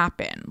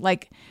happen.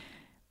 Like,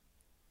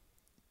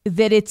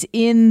 that it's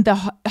in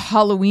the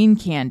Halloween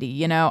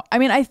candy, I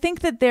mean, I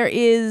think that there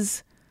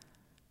is,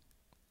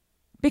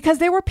 because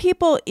there were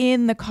people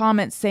in the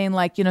comments saying,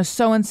 like,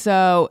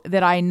 so-and-so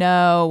that I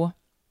know,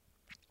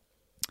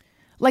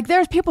 like,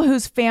 there's people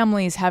whose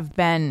families have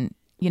been,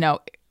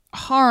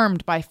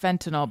 harmed by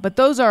fentanyl, but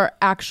those are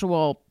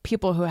actual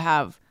people who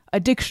have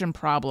addiction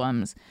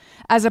problems,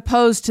 as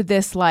opposed to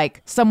this,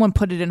 like, someone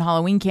put it in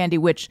Halloween candy,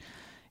 which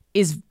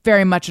is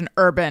very much an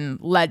urban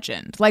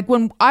legend. Like,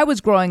 when I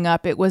was growing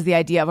up, it was the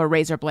idea of a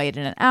razor blade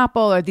and an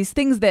apple, or these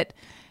things that,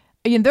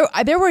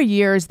 there were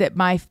years that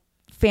my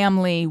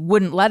family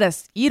wouldn't let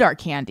us eat our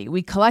candy.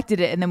 We collected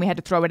it and then we had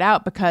to throw it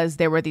out because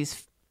there were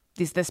this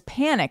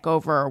panic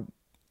over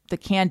the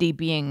candy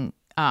being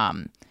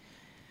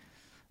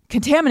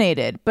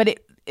contaminated. But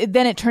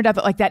then it turned out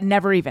that, like, that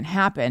never even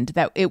happened,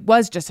 that it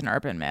was just an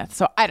urban myth.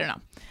 So I don't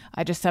know.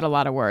 I just said a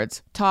lot of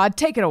words. Todd,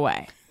 take it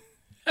away.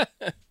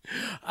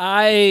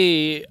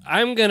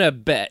 I'm going to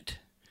bet,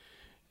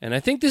 and I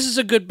think this is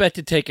a good bet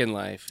to take in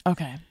life.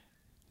 Okay.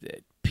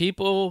 That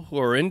people who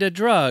are into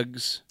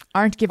drugs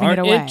aren't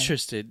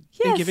interested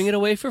in giving it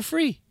away for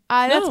free.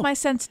 That's my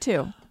sense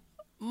too.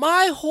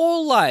 My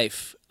whole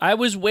life, I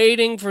was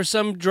waiting for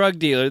some drug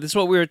dealer. This is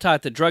what we were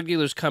taught. The drug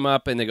dealers come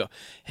up and they go,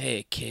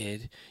 "Hey,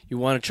 kid, you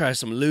want to try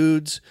some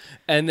ludes?"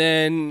 And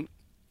then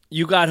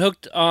you got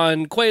hooked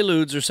on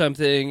Quaaludes or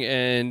something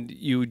and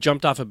you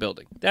jumped off a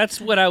building. That's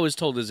what I was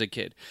told as a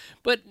kid.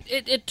 But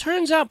it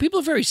turns out people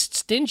are very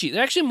stingy.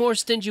 They're actually more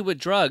stingy with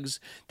drugs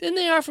than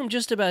they are from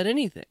just about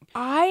anything.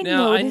 I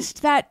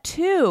noticed that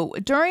too.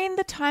 During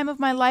the time of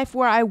my life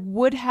where I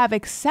would have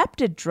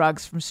accepted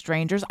drugs from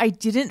strangers, I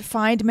didn't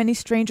find many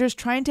strangers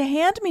trying to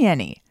hand me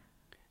any.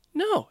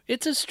 No,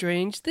 it's a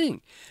strange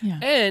thing. Yeah.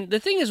 And the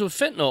thing is with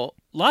fentanyl,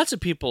 lots of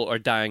people are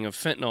dying of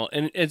fentanyl,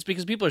 and it's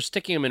because people are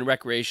sticking them in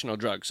recreational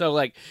drugs. So,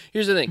 like,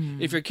 here's the thing.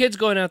 If your kid's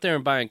going out there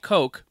and buying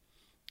Coke,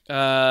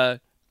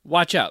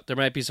 watch out. There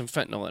might be some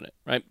fentanyl in it,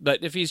 right?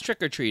 But if he's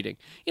trick-or-treating,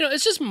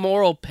 it's just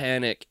moral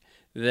panic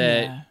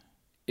that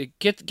it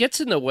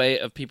gets in the way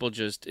of people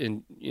just,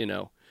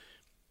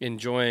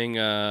 enjoying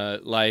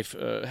life,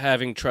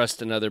 having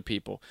trust in other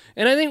people.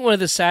 And I think one of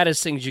the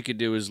saddest things you could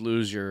do is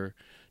lose your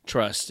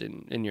trust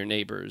in your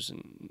neighbors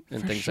and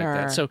things like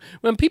that. So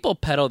when people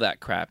peddle that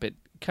crap, it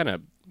kind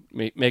of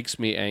makes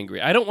me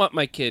angry. I don't want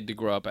my kid to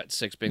grow up at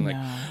 6 being like,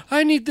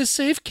 "I need the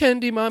safe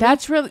candy, Mommy."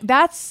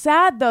 That's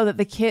sad though,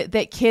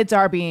 that kids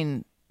are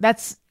being,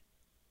 that's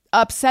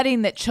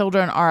upsetting that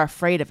children are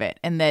afraid of it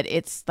and that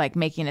it's, like,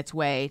 making its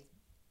way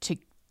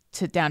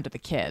to down to the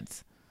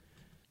kids.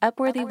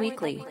 Upworthy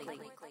Weekly.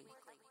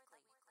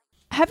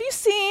 Have you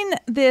seen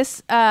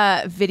this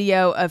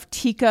video of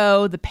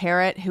Tico the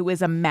parrot, who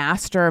is a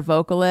master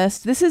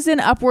vocalist? This is in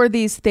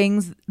Upworthy's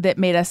Things That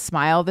Made Us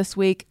Smile this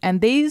week, and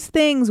these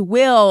things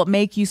will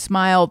make you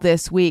smile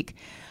this week.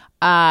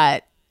 I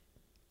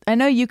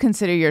know you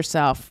consider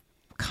yourself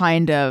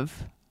kind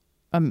of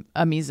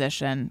a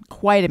musician,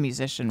 quite a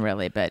musician,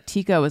 really, but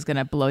Tico is going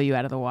to blow you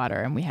out of the water,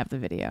 and we have the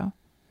video.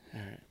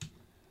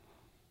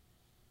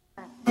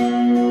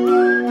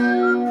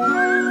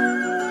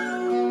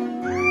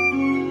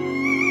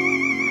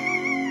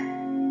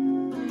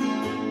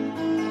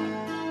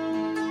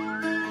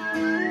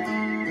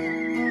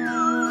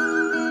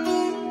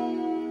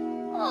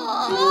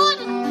 Oh,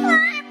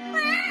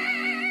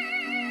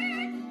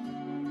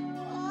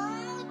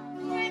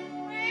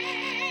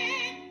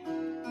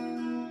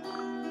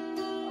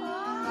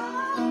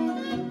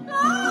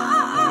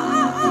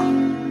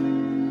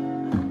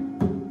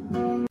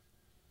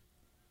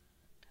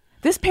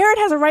 This parrot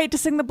has a right to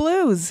sing the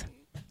blues.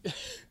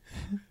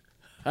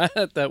 I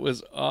thought that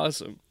was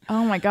awesome.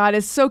 Oh my God,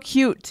 it's so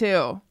cute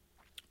too.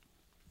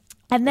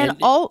 And then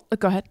go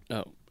ahead.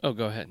 Oh,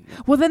 go ahead.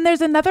 Well, then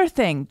there's another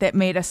thing that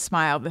made us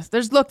smile.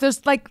 There's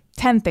like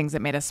 10 things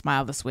that made us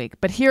smile this week,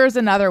 but here's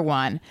another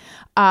one.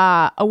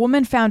 A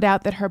woman found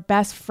out that her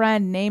best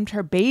friend named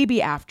her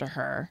baby after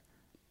her.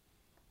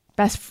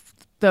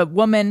 The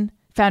woman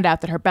found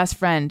out that her best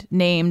friend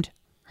named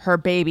her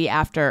baby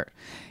after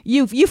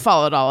you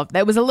followed all of that.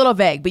 It was a little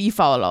vague, but you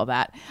followed all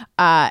that.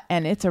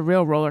 And it's a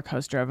real roller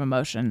coaster of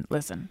emotion.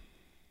 Listen.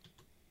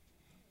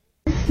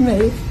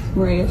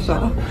 Maria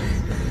Shaw.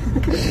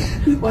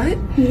 What?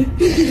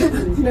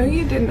 No,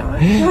 you did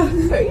not.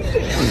 No, you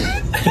did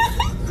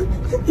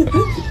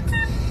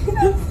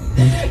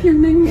not. Your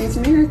name is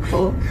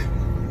Miracle.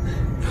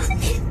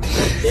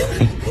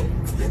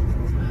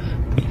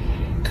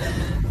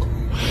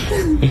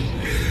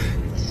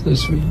 So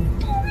sweet.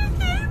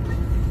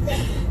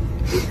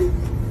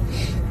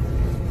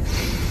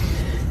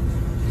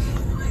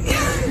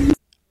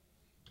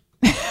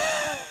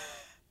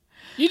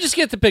 You just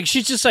get the picture.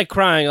 She's just like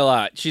crying a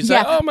lot. She's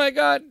like, oh my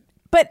God.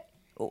 But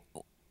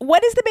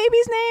what is the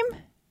baby's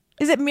name?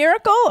 Is it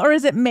Miracle or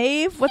is it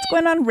Maeve? What's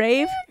going on,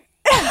 Rave?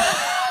 Wait,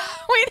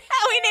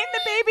 how we named the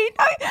baby?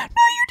 No,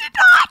 you did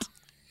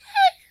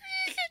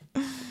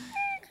not.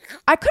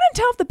 I couldn't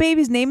tell if the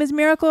baby's name is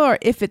Miracle or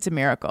if it's a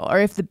miracle or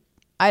if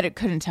I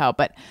couldn't tell,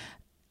 but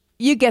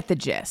you get the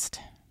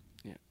gist.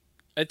 Yeah.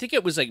 I think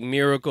it was like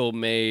Miracle,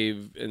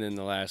 Maeve, and then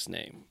the last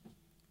name.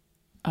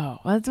 Oh,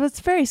 well,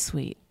 that's very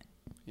sweet.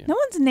 Yeah. No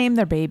one's named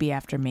their baby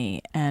after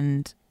me,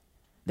 and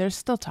there's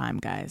still time,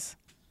 guys.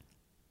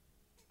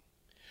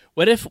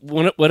 What if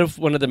one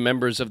of the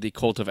members of the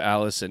Cult of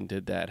Allison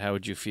did that? How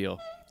would you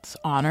feel? It's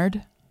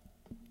honored.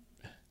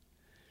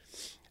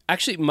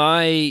 Actually,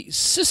 my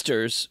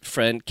sister's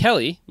friend,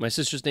 Kelly, my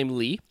sister's named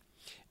Lee,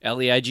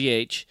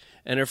 Leigh,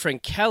 and her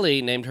friend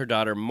Kelly named her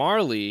daughter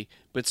Marley,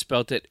 but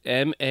spelt it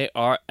Marleigh.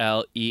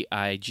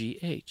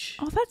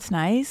 Oh, that's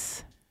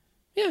nice.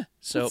 Yeah,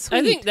 so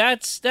I think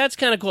that's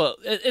kind of cool.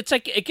 It's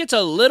like it gets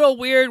a little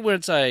weird when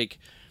it's like,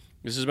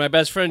 this is my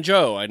best friend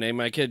Joe. I named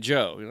my kid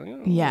Joe. You're like,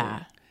 oh,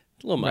 yeah,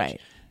 a little much.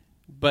 Right.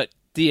 But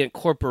the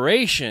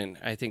incorporation,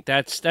 I think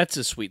that's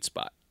a sweet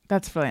spot.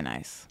 That's really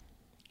nice.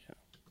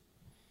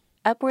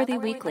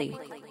 Upworthy Weekly.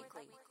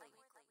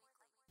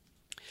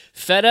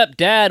 Fed up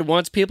dad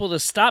wants people to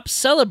stop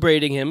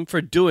celebrating him for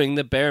doing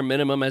the bare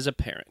minimum as a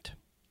parent.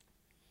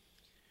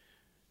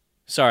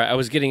 Sorry, I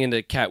was getting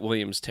into Cat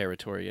Williams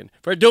territory and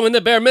for doing the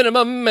bare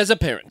minimum as a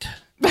parent.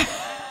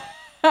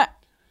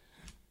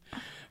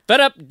 Fed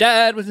up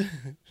dad with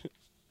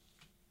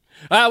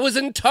I was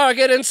in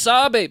Target and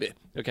saw a baby.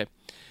 Okay.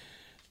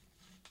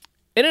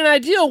 In an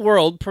ideal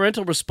world,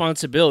 parental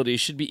responsibility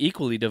should be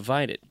equally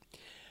divided.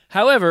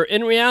 However,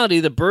 in reality,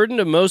 the burden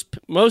of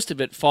most of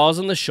it falls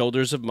on the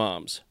shoulders of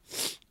moms.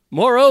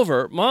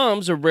 Moreover,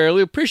 moms are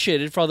rarely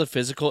appreciated for all the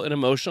physical and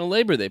emotional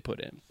labor they put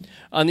in.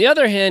 On the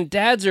other hand,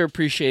 dads are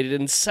appreciated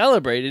and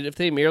celebrated if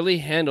they merely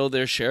handle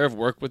their share of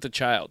work with the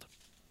child.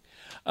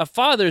 A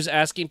father's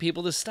asking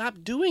people to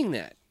stop doing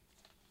that.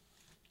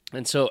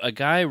 And so a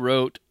guy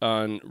wrote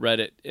on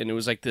Reddit, and it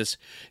was like this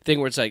thing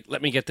where it's like,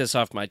 let me get this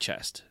off my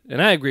chest.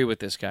 And I agree with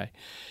this guy.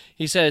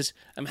 He says,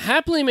 I'm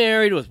happily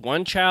married with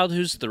one child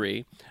who's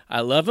 3.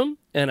 I love him,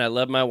 and I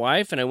love my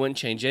wife, and I wouldn't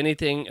change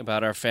anything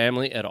about our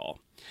family at all.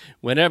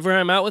 Whenever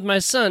I'm out with my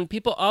son,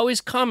 people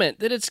always comment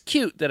that it's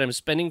cute that I'm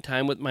spending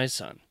time with my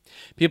son.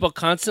 People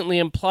constantly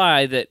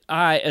imply that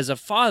I, as a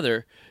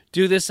father,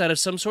 do this out of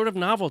some sort of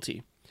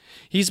novelty.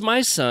 He's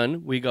my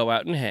son. We go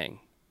out and hang.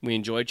 We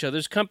enjoy each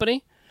other's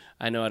company.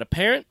 I know how to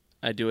parent.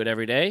 I do it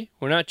every day.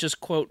 We're not just,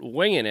 quote,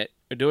 winging it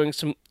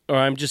or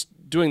I'm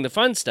just doing the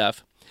fun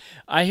stuff.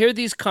 I hear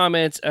these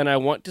comments and I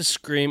want to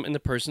scream in the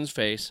person's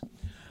face.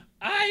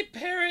 I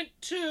parent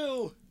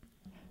too.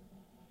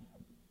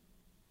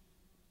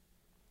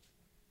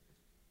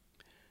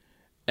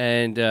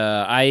 And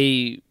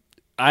this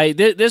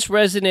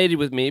resonated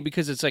with me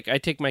because it's like I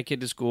take my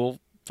kid to school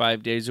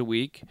 5 days a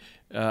week.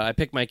 I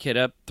pick my kid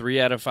up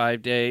 3 out of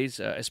 5 days.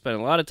 I spend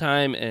a lot of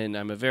time, and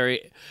I'm a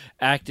very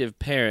active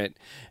parent.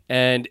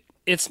 And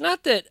it's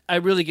not that I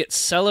really get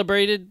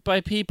celebrated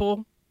by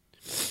people,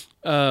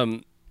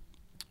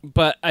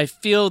 but I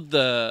feel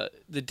the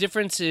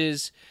difference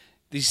is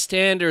the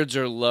standards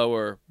are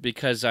lower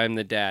because I'm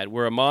the dad,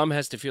 where a mom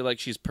has to feel like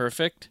she's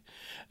perfect.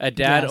 A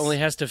dad only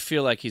has to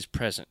feel like he's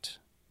present.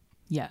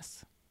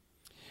 Yes.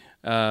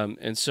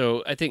 And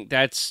so I think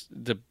that's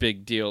the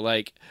big deal.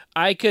 Like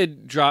I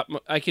could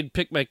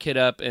pick my kid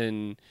up,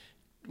 and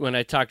when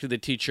I talk to the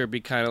teacher,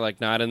 be kind of like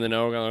nodding the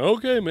no, going,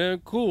 okay,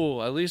 man,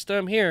 cool. At least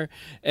I'm here.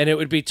 And it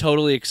would be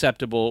totally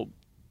acceptable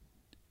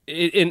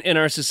in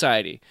our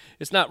society.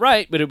 It's not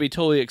right, but it would be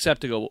totally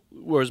acceptable.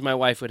 Whereas my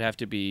wife would have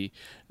to be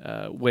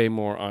way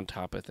more on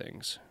top of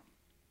things.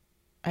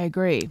 I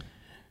agree.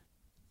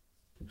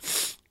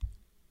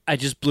 I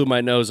just blew my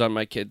nose on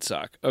my kid's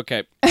sock.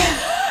 Okay.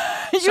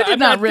 You so did I'm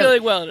not not really.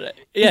 feeling well today.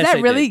 Yes, Is that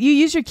I really? did. You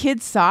use your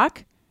kid's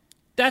sock?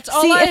 That's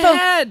all See, I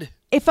had.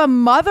 If a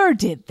mother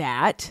did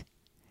that,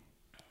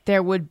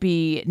 there would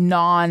be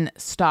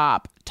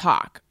non-stop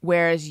talk.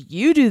 Whereas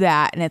you do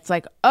that, and it's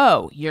like,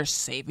 oh, you're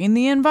saving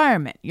the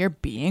environment, you're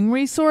being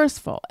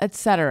resourceful,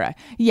 etc.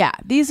 Yeah,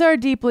 these are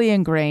deeply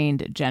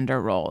ingrained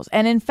gender roles.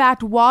 And in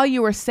fact, while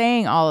you were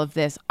saying all of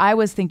this, I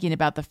was thinking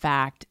about the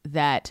fact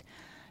that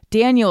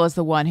Daniel is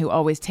the one who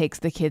always takes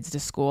the kids to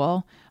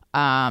school.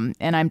 And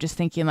I'm just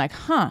thinking like,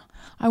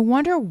 I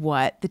wonder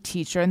what the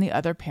teacher and the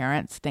other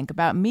parents think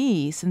about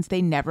me since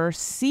they never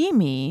see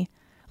me.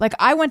 Like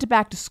I went to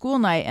back to school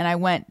night and I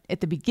went at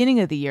the beginning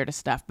of the year to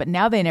stuff, but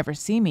now they never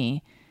see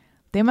me.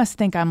 They must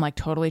think I'm like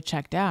totally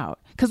checked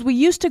out. Because we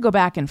used to go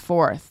back and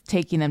forth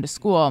taking them to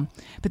school.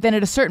 But then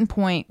at a certain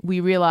point, we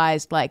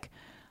realized like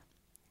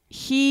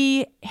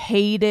he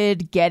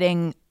hated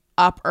getting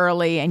up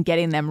early and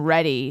getting them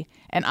ready.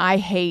 And I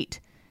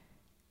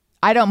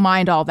don't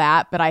mind all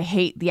that, but I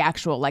hate the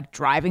actual like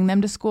driving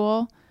them to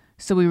school.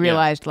 So we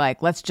realized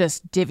like, let's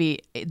just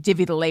divvy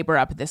the labor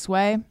up this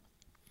way.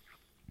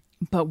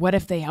 But what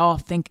if they all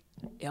think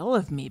ill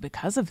of me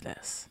because of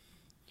this?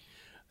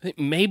 I think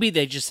maybe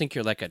they just think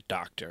you're like a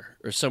doctor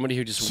or somebody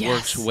who just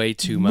works way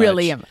too much.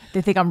 Really,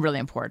 they think I'm really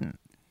important.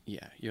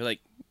 Yeah, you're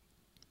like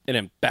an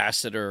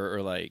ambassador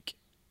or like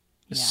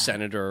a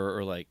senator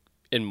or like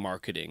in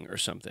marketing or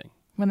something.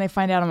 When they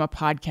find out I'm a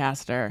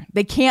podcaster,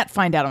 they can't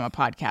find out I'm a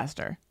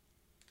podcaster.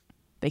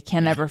 They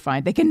can never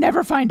find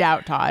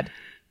out, Todd.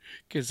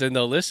 Because then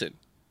they'll listen.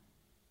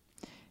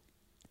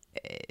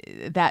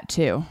 That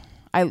too.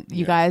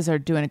 You guys are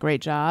doing a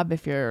great job.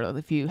 If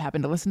you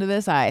happen to listen to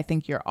this, I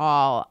think you're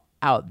all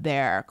out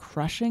there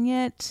crushing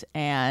it,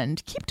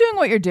 and keep doing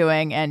what you're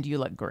doing, and you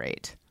look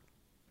great.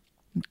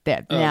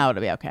 Now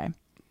it'll be okay.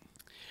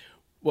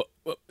 Well,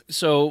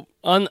 so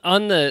on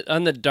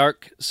the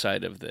dark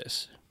side of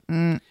this,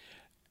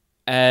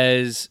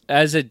 as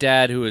a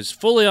dad who is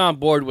fully on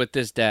board with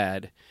this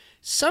dad,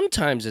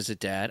 sometimes as a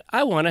dad,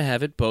 I want to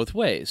have it both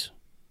ways.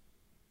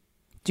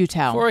 Do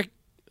tell.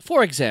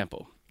 For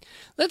example,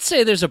 let's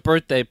say there's a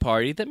birthday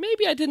party that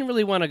maybe I didn't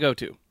really want to go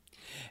to.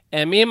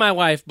 And me and my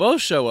wife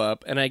both show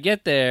up, and I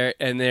get there,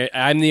 and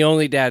I'm the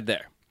only dad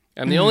there.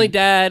 I'm the only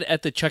dad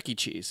at the Chuck E.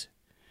 Cheese,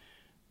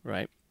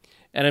 right?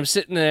 And I'm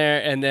sitting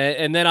there, and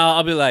then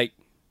I'll be like,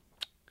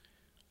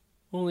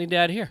 only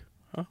dad here,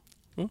 huh?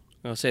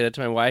 I'll say that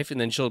to my wife,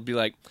 and then she'll be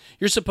like,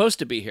 you're supposed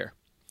to be here.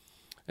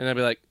 And I'll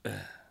be like, ugh.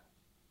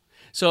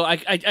 So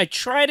I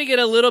try to get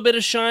a little bit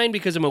of shine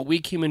because I'm a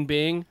weak human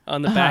being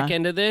on the back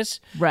end of this.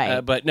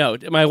 Right. But no,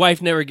 my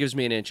wife never gives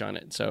me an inch on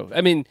it. So,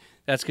 I mean,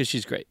 that's because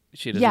she's great.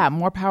 She doesn't. Yeah,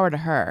 more power to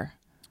her.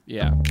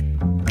 Yeah.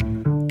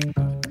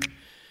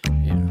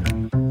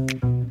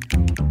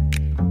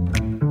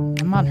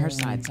 I'm on her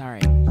side,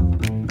 sorry.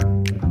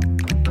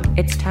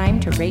 It's time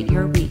to rate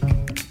your week.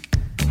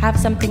 Have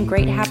something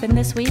great happen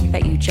this week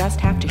that you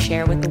just have to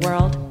share with the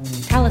world?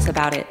 Tell us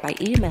about it by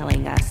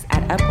emailing us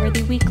at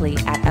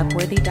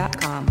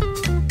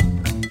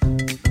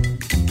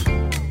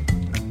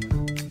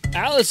upworthyweekly@upworthy.com.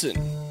 Allison,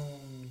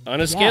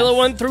 on a scale of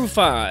 1 through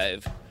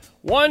 5,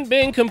 1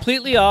 being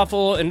completely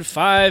awful and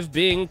 5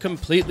 being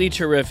completely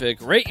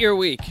terrific, rate your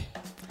week.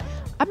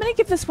 I'm going to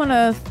give this one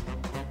a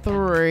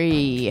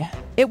 3.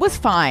 It was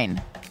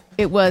fine.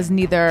 It was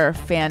neither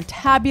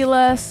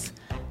fantabulous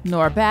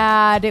nor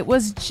bad. It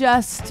was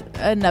just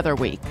another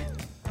week.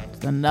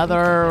 Just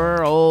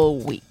another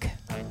old week.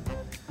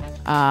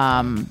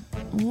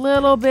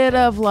 Little bit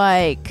of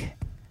like,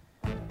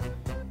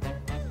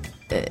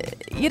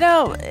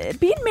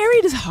 being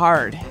married is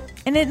hard,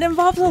 and it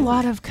involves a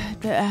lot of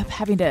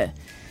having to.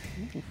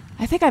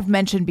 I think I've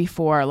mentioned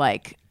before,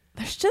 like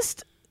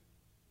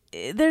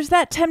there's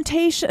that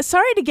temptation.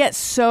 Sorry to get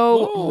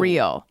so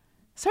real.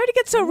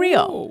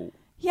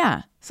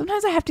 Yeah,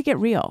 sometimes I have to get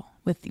real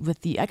with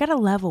I gotta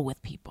level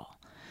with people.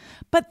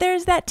 But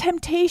there's that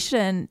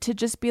temptation to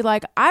just be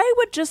like, I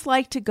would just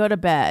like to go to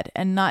bed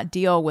and not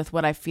deal with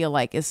what I feel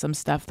like is some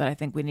stuff that I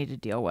think we need to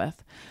deal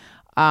with.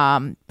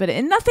 But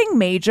nothing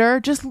major,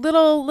 just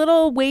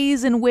little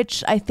ways in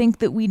which I think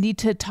that we need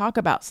to talk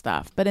about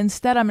stuff. But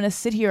instead, I'm going to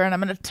sit here and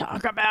I'm going to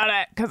talk about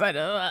it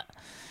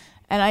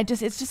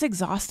because it's just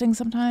exhausting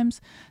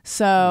sometimes.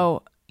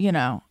 So,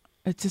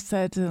 it's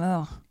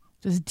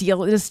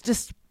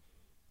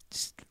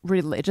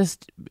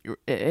just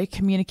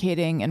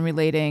communicating and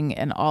relating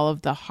and all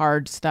of the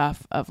hard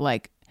stuff of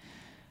like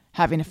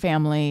having a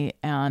family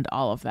and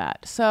all of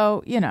that.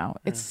 So,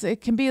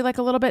 it can be like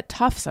a little bit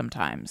tough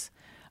sometimes.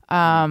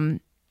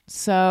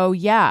 So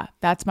yeah,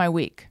 that's my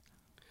week.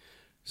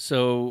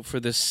 So for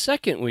the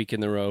second week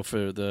in a row,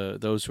 for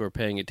those who are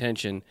paying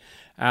attention,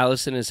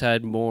 Allison has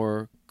had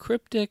more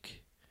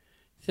cryptic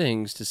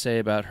things to say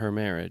about her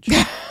marriage.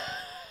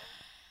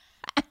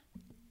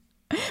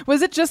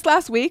 Was it just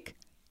last week?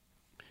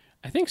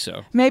 I think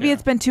so. Maybe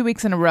it's been 2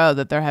 weeks in a row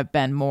that there have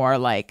been more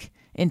like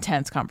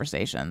intense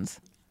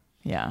conversations.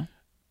 Yeah.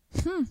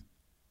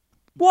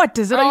 What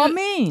does it all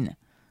mean?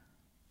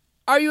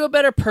 Are you a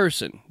better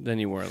person than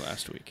you were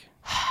last week?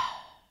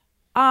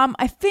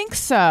 I think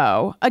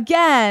so.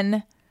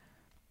 Again,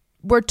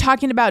 we're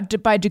talking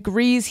about by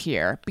degrees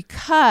here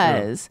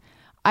because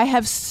I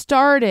have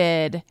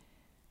started,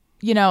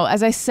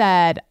 as I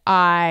said,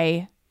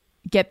 I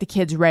get the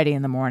kids ready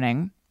in the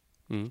morning.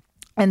 Mm.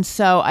 And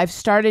so I've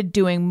started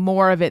doing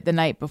more of it the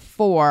night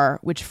before,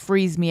 which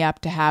frees me up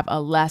to have a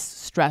less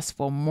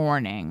stressful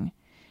morning.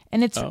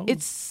 And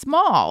it's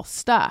small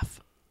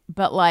stuff,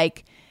 but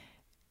like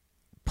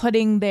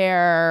putting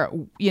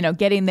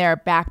getting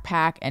their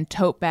backpack and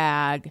tote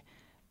bag,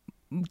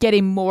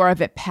 getting more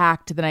of it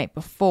packed the night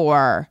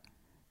before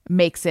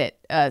makes it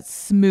a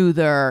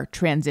smoother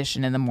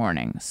transition in the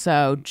morning.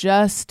 So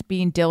just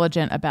being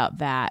diligent about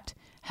that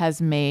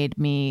has made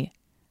me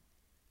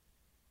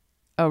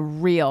a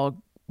real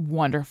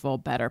wonderful,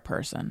 better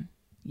person.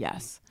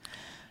 Yes.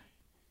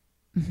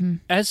 Mm-hmm.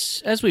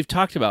 As we've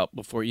talked about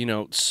before,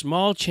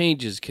 small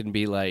changes can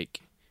be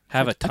like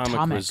have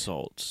atomic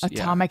results.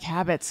 Atomic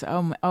habits.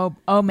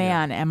 Oh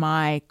man, am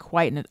I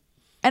quite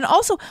and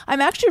also I'm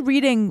actually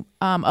reading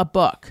a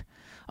book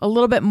a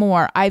little bit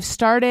more. I've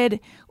started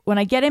when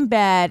I get in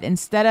bed,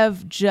 instead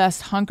of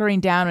just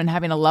hunkering down and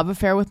having a love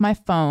affair with my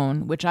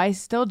phone, which I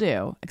still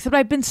do, except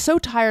I've been so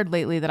tired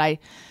lately that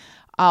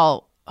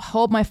I'll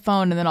hold my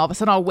phone and then all of a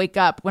sudden I'll wake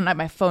up when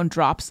my phone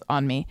drops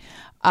on me.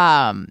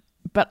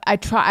 But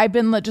I've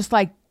been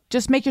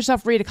just make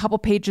yourself read a couple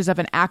pages of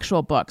an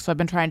actual book. So I've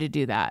been trying to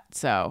do that.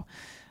 So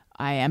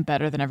I am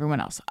better than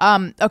everyone else.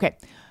 Okay.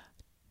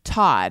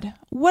 Todd,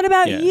 what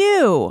about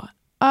you?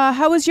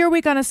 How was your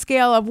week on a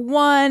scale of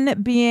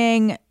 1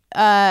 being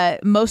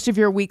most of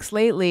your weeks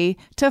lately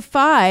to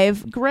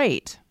 5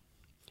 great?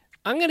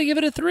 I'm going to give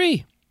it a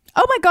 3.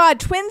 Oh my God,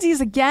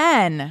 twinsies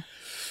again.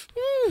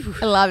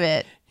 I love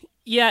it.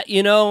 Yeah,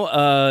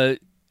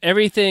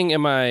 everything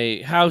in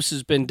my house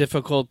has been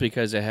difficult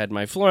because I had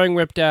my flooring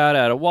ripped out,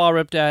 I had a wall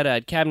ripped out, I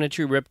had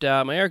cabinetry ripped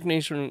out, my air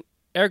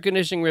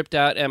conditioning ripped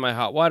out, and my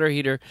hot water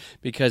heater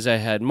because I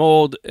had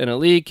mold and a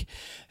leak.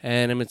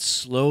 And I'm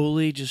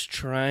slowly just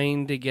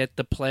trying to get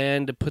the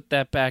plan to put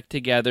that back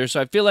together.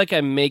 So I feel like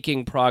I'm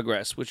making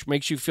progress, which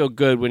makes you feel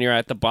good when you're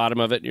at the bottom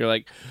of it and you're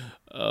like,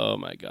 oh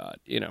my God,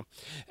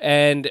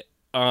 And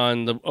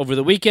over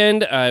the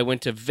weekend, I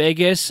went to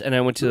Vegas and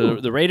I went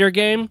to the Raider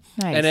game.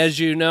 Nice. And as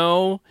you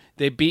know,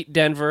 they beat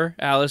Denver.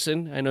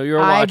 Allison, I know you were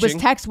watching.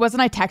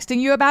 Wasn't I texting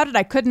you about it?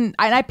 I couldn't,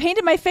 and I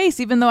painted my face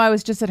even though I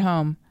was just at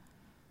home.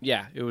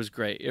 Yeah, it was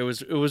great. It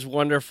was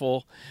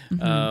wonderful.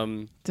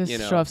 Mm-hmm.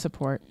 Just show of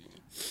support.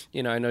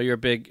 I know you're a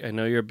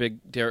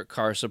big Derek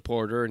Carr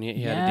supporter, and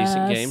he had a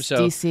decent game.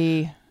 So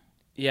DC.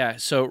 Yeah,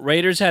 so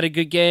Raiders had a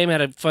good game,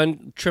 had a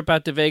fun trip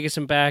out to Vegas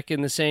and back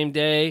in the same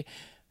day.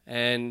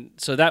 And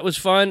so that was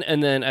fun.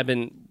 And then I've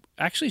been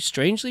actually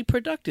strangely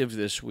productive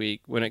this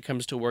week when it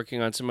comes to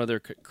working on some other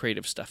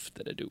creative stuff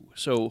that I do.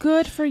 So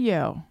good for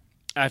you.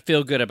 I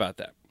feel good about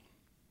that.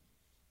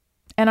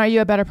 And are you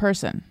a better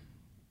person?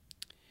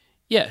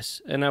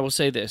 Yes. And I will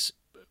say this.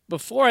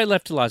 Before I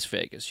left to Las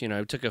Vegas,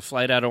 I took a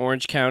flight out of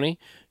Orange County,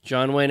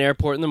 John Wayne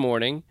Airport in the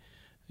morning.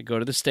 I go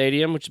to the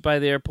stadium, which is by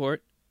the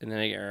airport, and then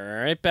I get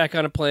right back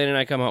on a plane and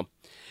I come home.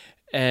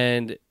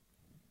 And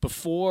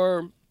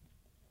before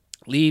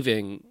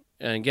leaving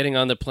and getting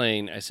on the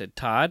plane, I said,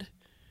 Todd,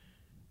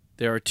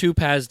 there are 2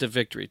 paths to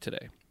victory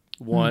today.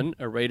 1,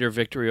 a Raider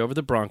victory over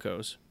the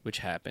Broncos, which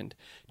happened.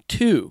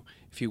 2,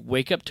 if you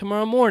wake up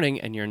tomorrow morning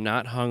and you're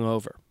not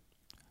hungover.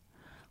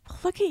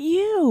 Look at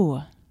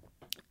you.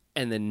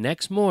 And the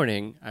next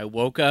morning, I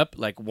woke up,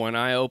 like one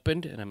eye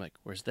opened, and I'm like,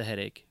 where's the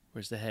headache?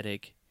 Where's the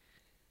headache?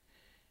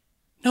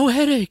 No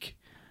headache.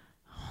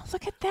 Oh,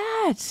 look at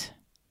that.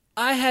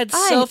 I had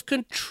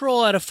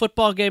self-control at a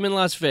football game in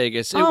Las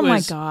Vegas.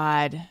 My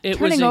God.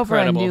 Turning over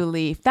a new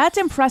leaf. That's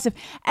impressive.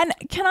 And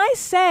can I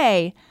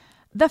say,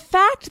 the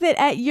fact that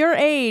at your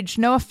age,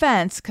 no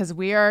offense, because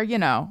we are,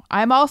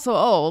 I'm also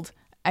old.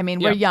 I mean,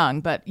 we're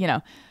young, but,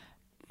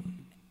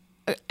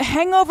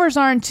 hangovers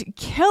aren't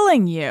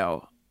killing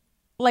you.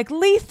 Like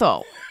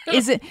lethal.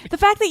 Is it the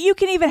fact that you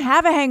can even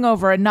have a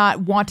hangover and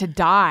not want to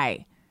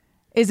die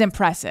is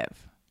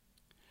impressive.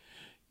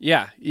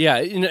 Yeah.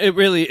 It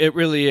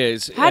really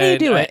is. How do you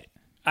do it?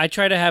 I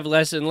try to have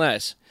less and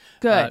less.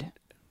 Good.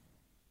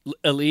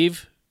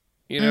 Aleve,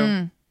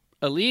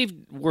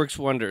 Aleve works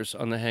wonders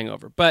on the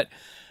hangover. But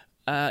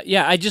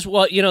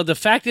the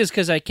fact is,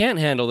 because I can't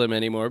handle them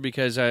anymore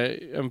because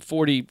I'm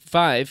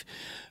 45.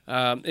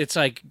 It's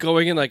like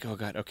going in like, oh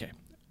God, okay,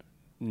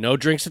 no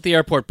drinks at the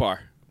airport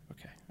bar.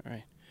 Okay, all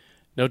right,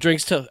 no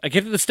drinks till I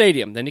get to the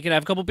stadium. Then you can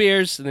have a couple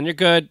beers, and then you're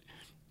good.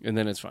 And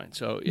then it's fine.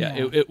 So,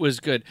 it was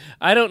good.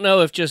 I don't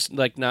know if just,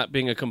 like, not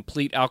being a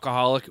complete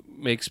alcoholic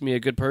makes me a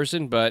good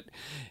person, but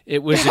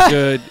it was a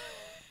good...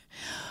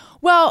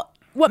 Well,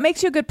 what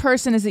makes you a good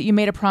person is that you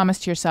made a promise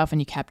to yourself and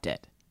you kept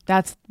it.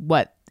 That's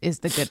what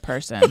is the good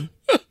person.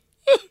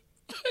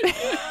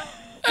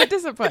 Get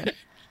disappointed.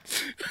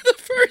 The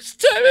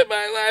first time in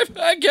my life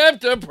I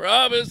kept a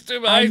promise to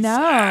myself. I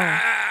know.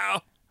 Oh,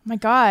 my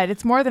God.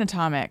 It's more than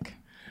atomic.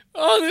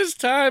 All this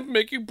time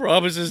making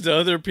promises to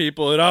other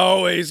people and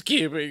always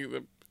keeping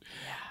them.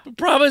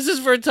 Promises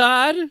for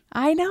Todd?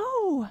 I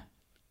know.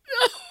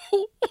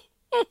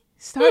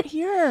 Start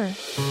here.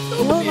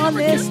 Build on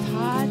this,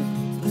 Todd.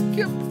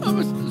 Give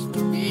promises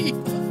to me.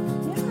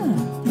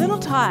 Yeah. Little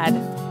Todd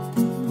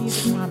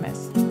needs a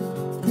promise.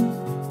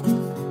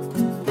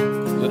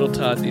 Little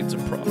Todd needs a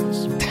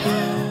promise.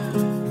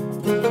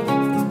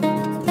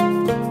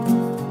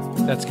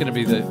 That's going to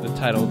be the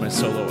title of my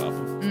solo album.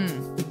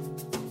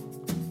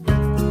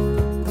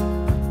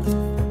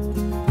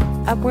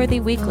 Upworthy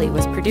Weekly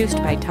was produced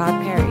by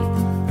Todd Perry.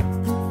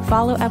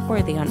 Follow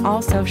Upworthy on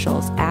all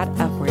socials at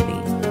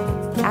Upworthy.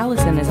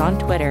 Allison is on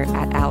Twitter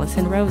at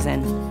Allison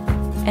Rosen.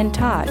 And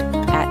Todd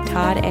at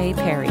Todd A.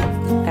 Perry.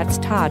 That's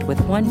Todd with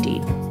 1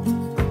 D.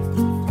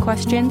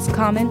 Questions,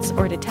 comments,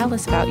 or to tell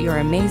us about your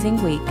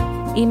amazing week,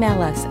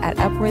 email us at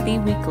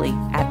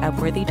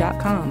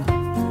upworthyweekly@upworthy.com.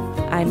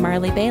 I'm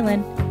Marley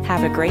Balin.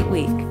 Have a great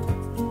week.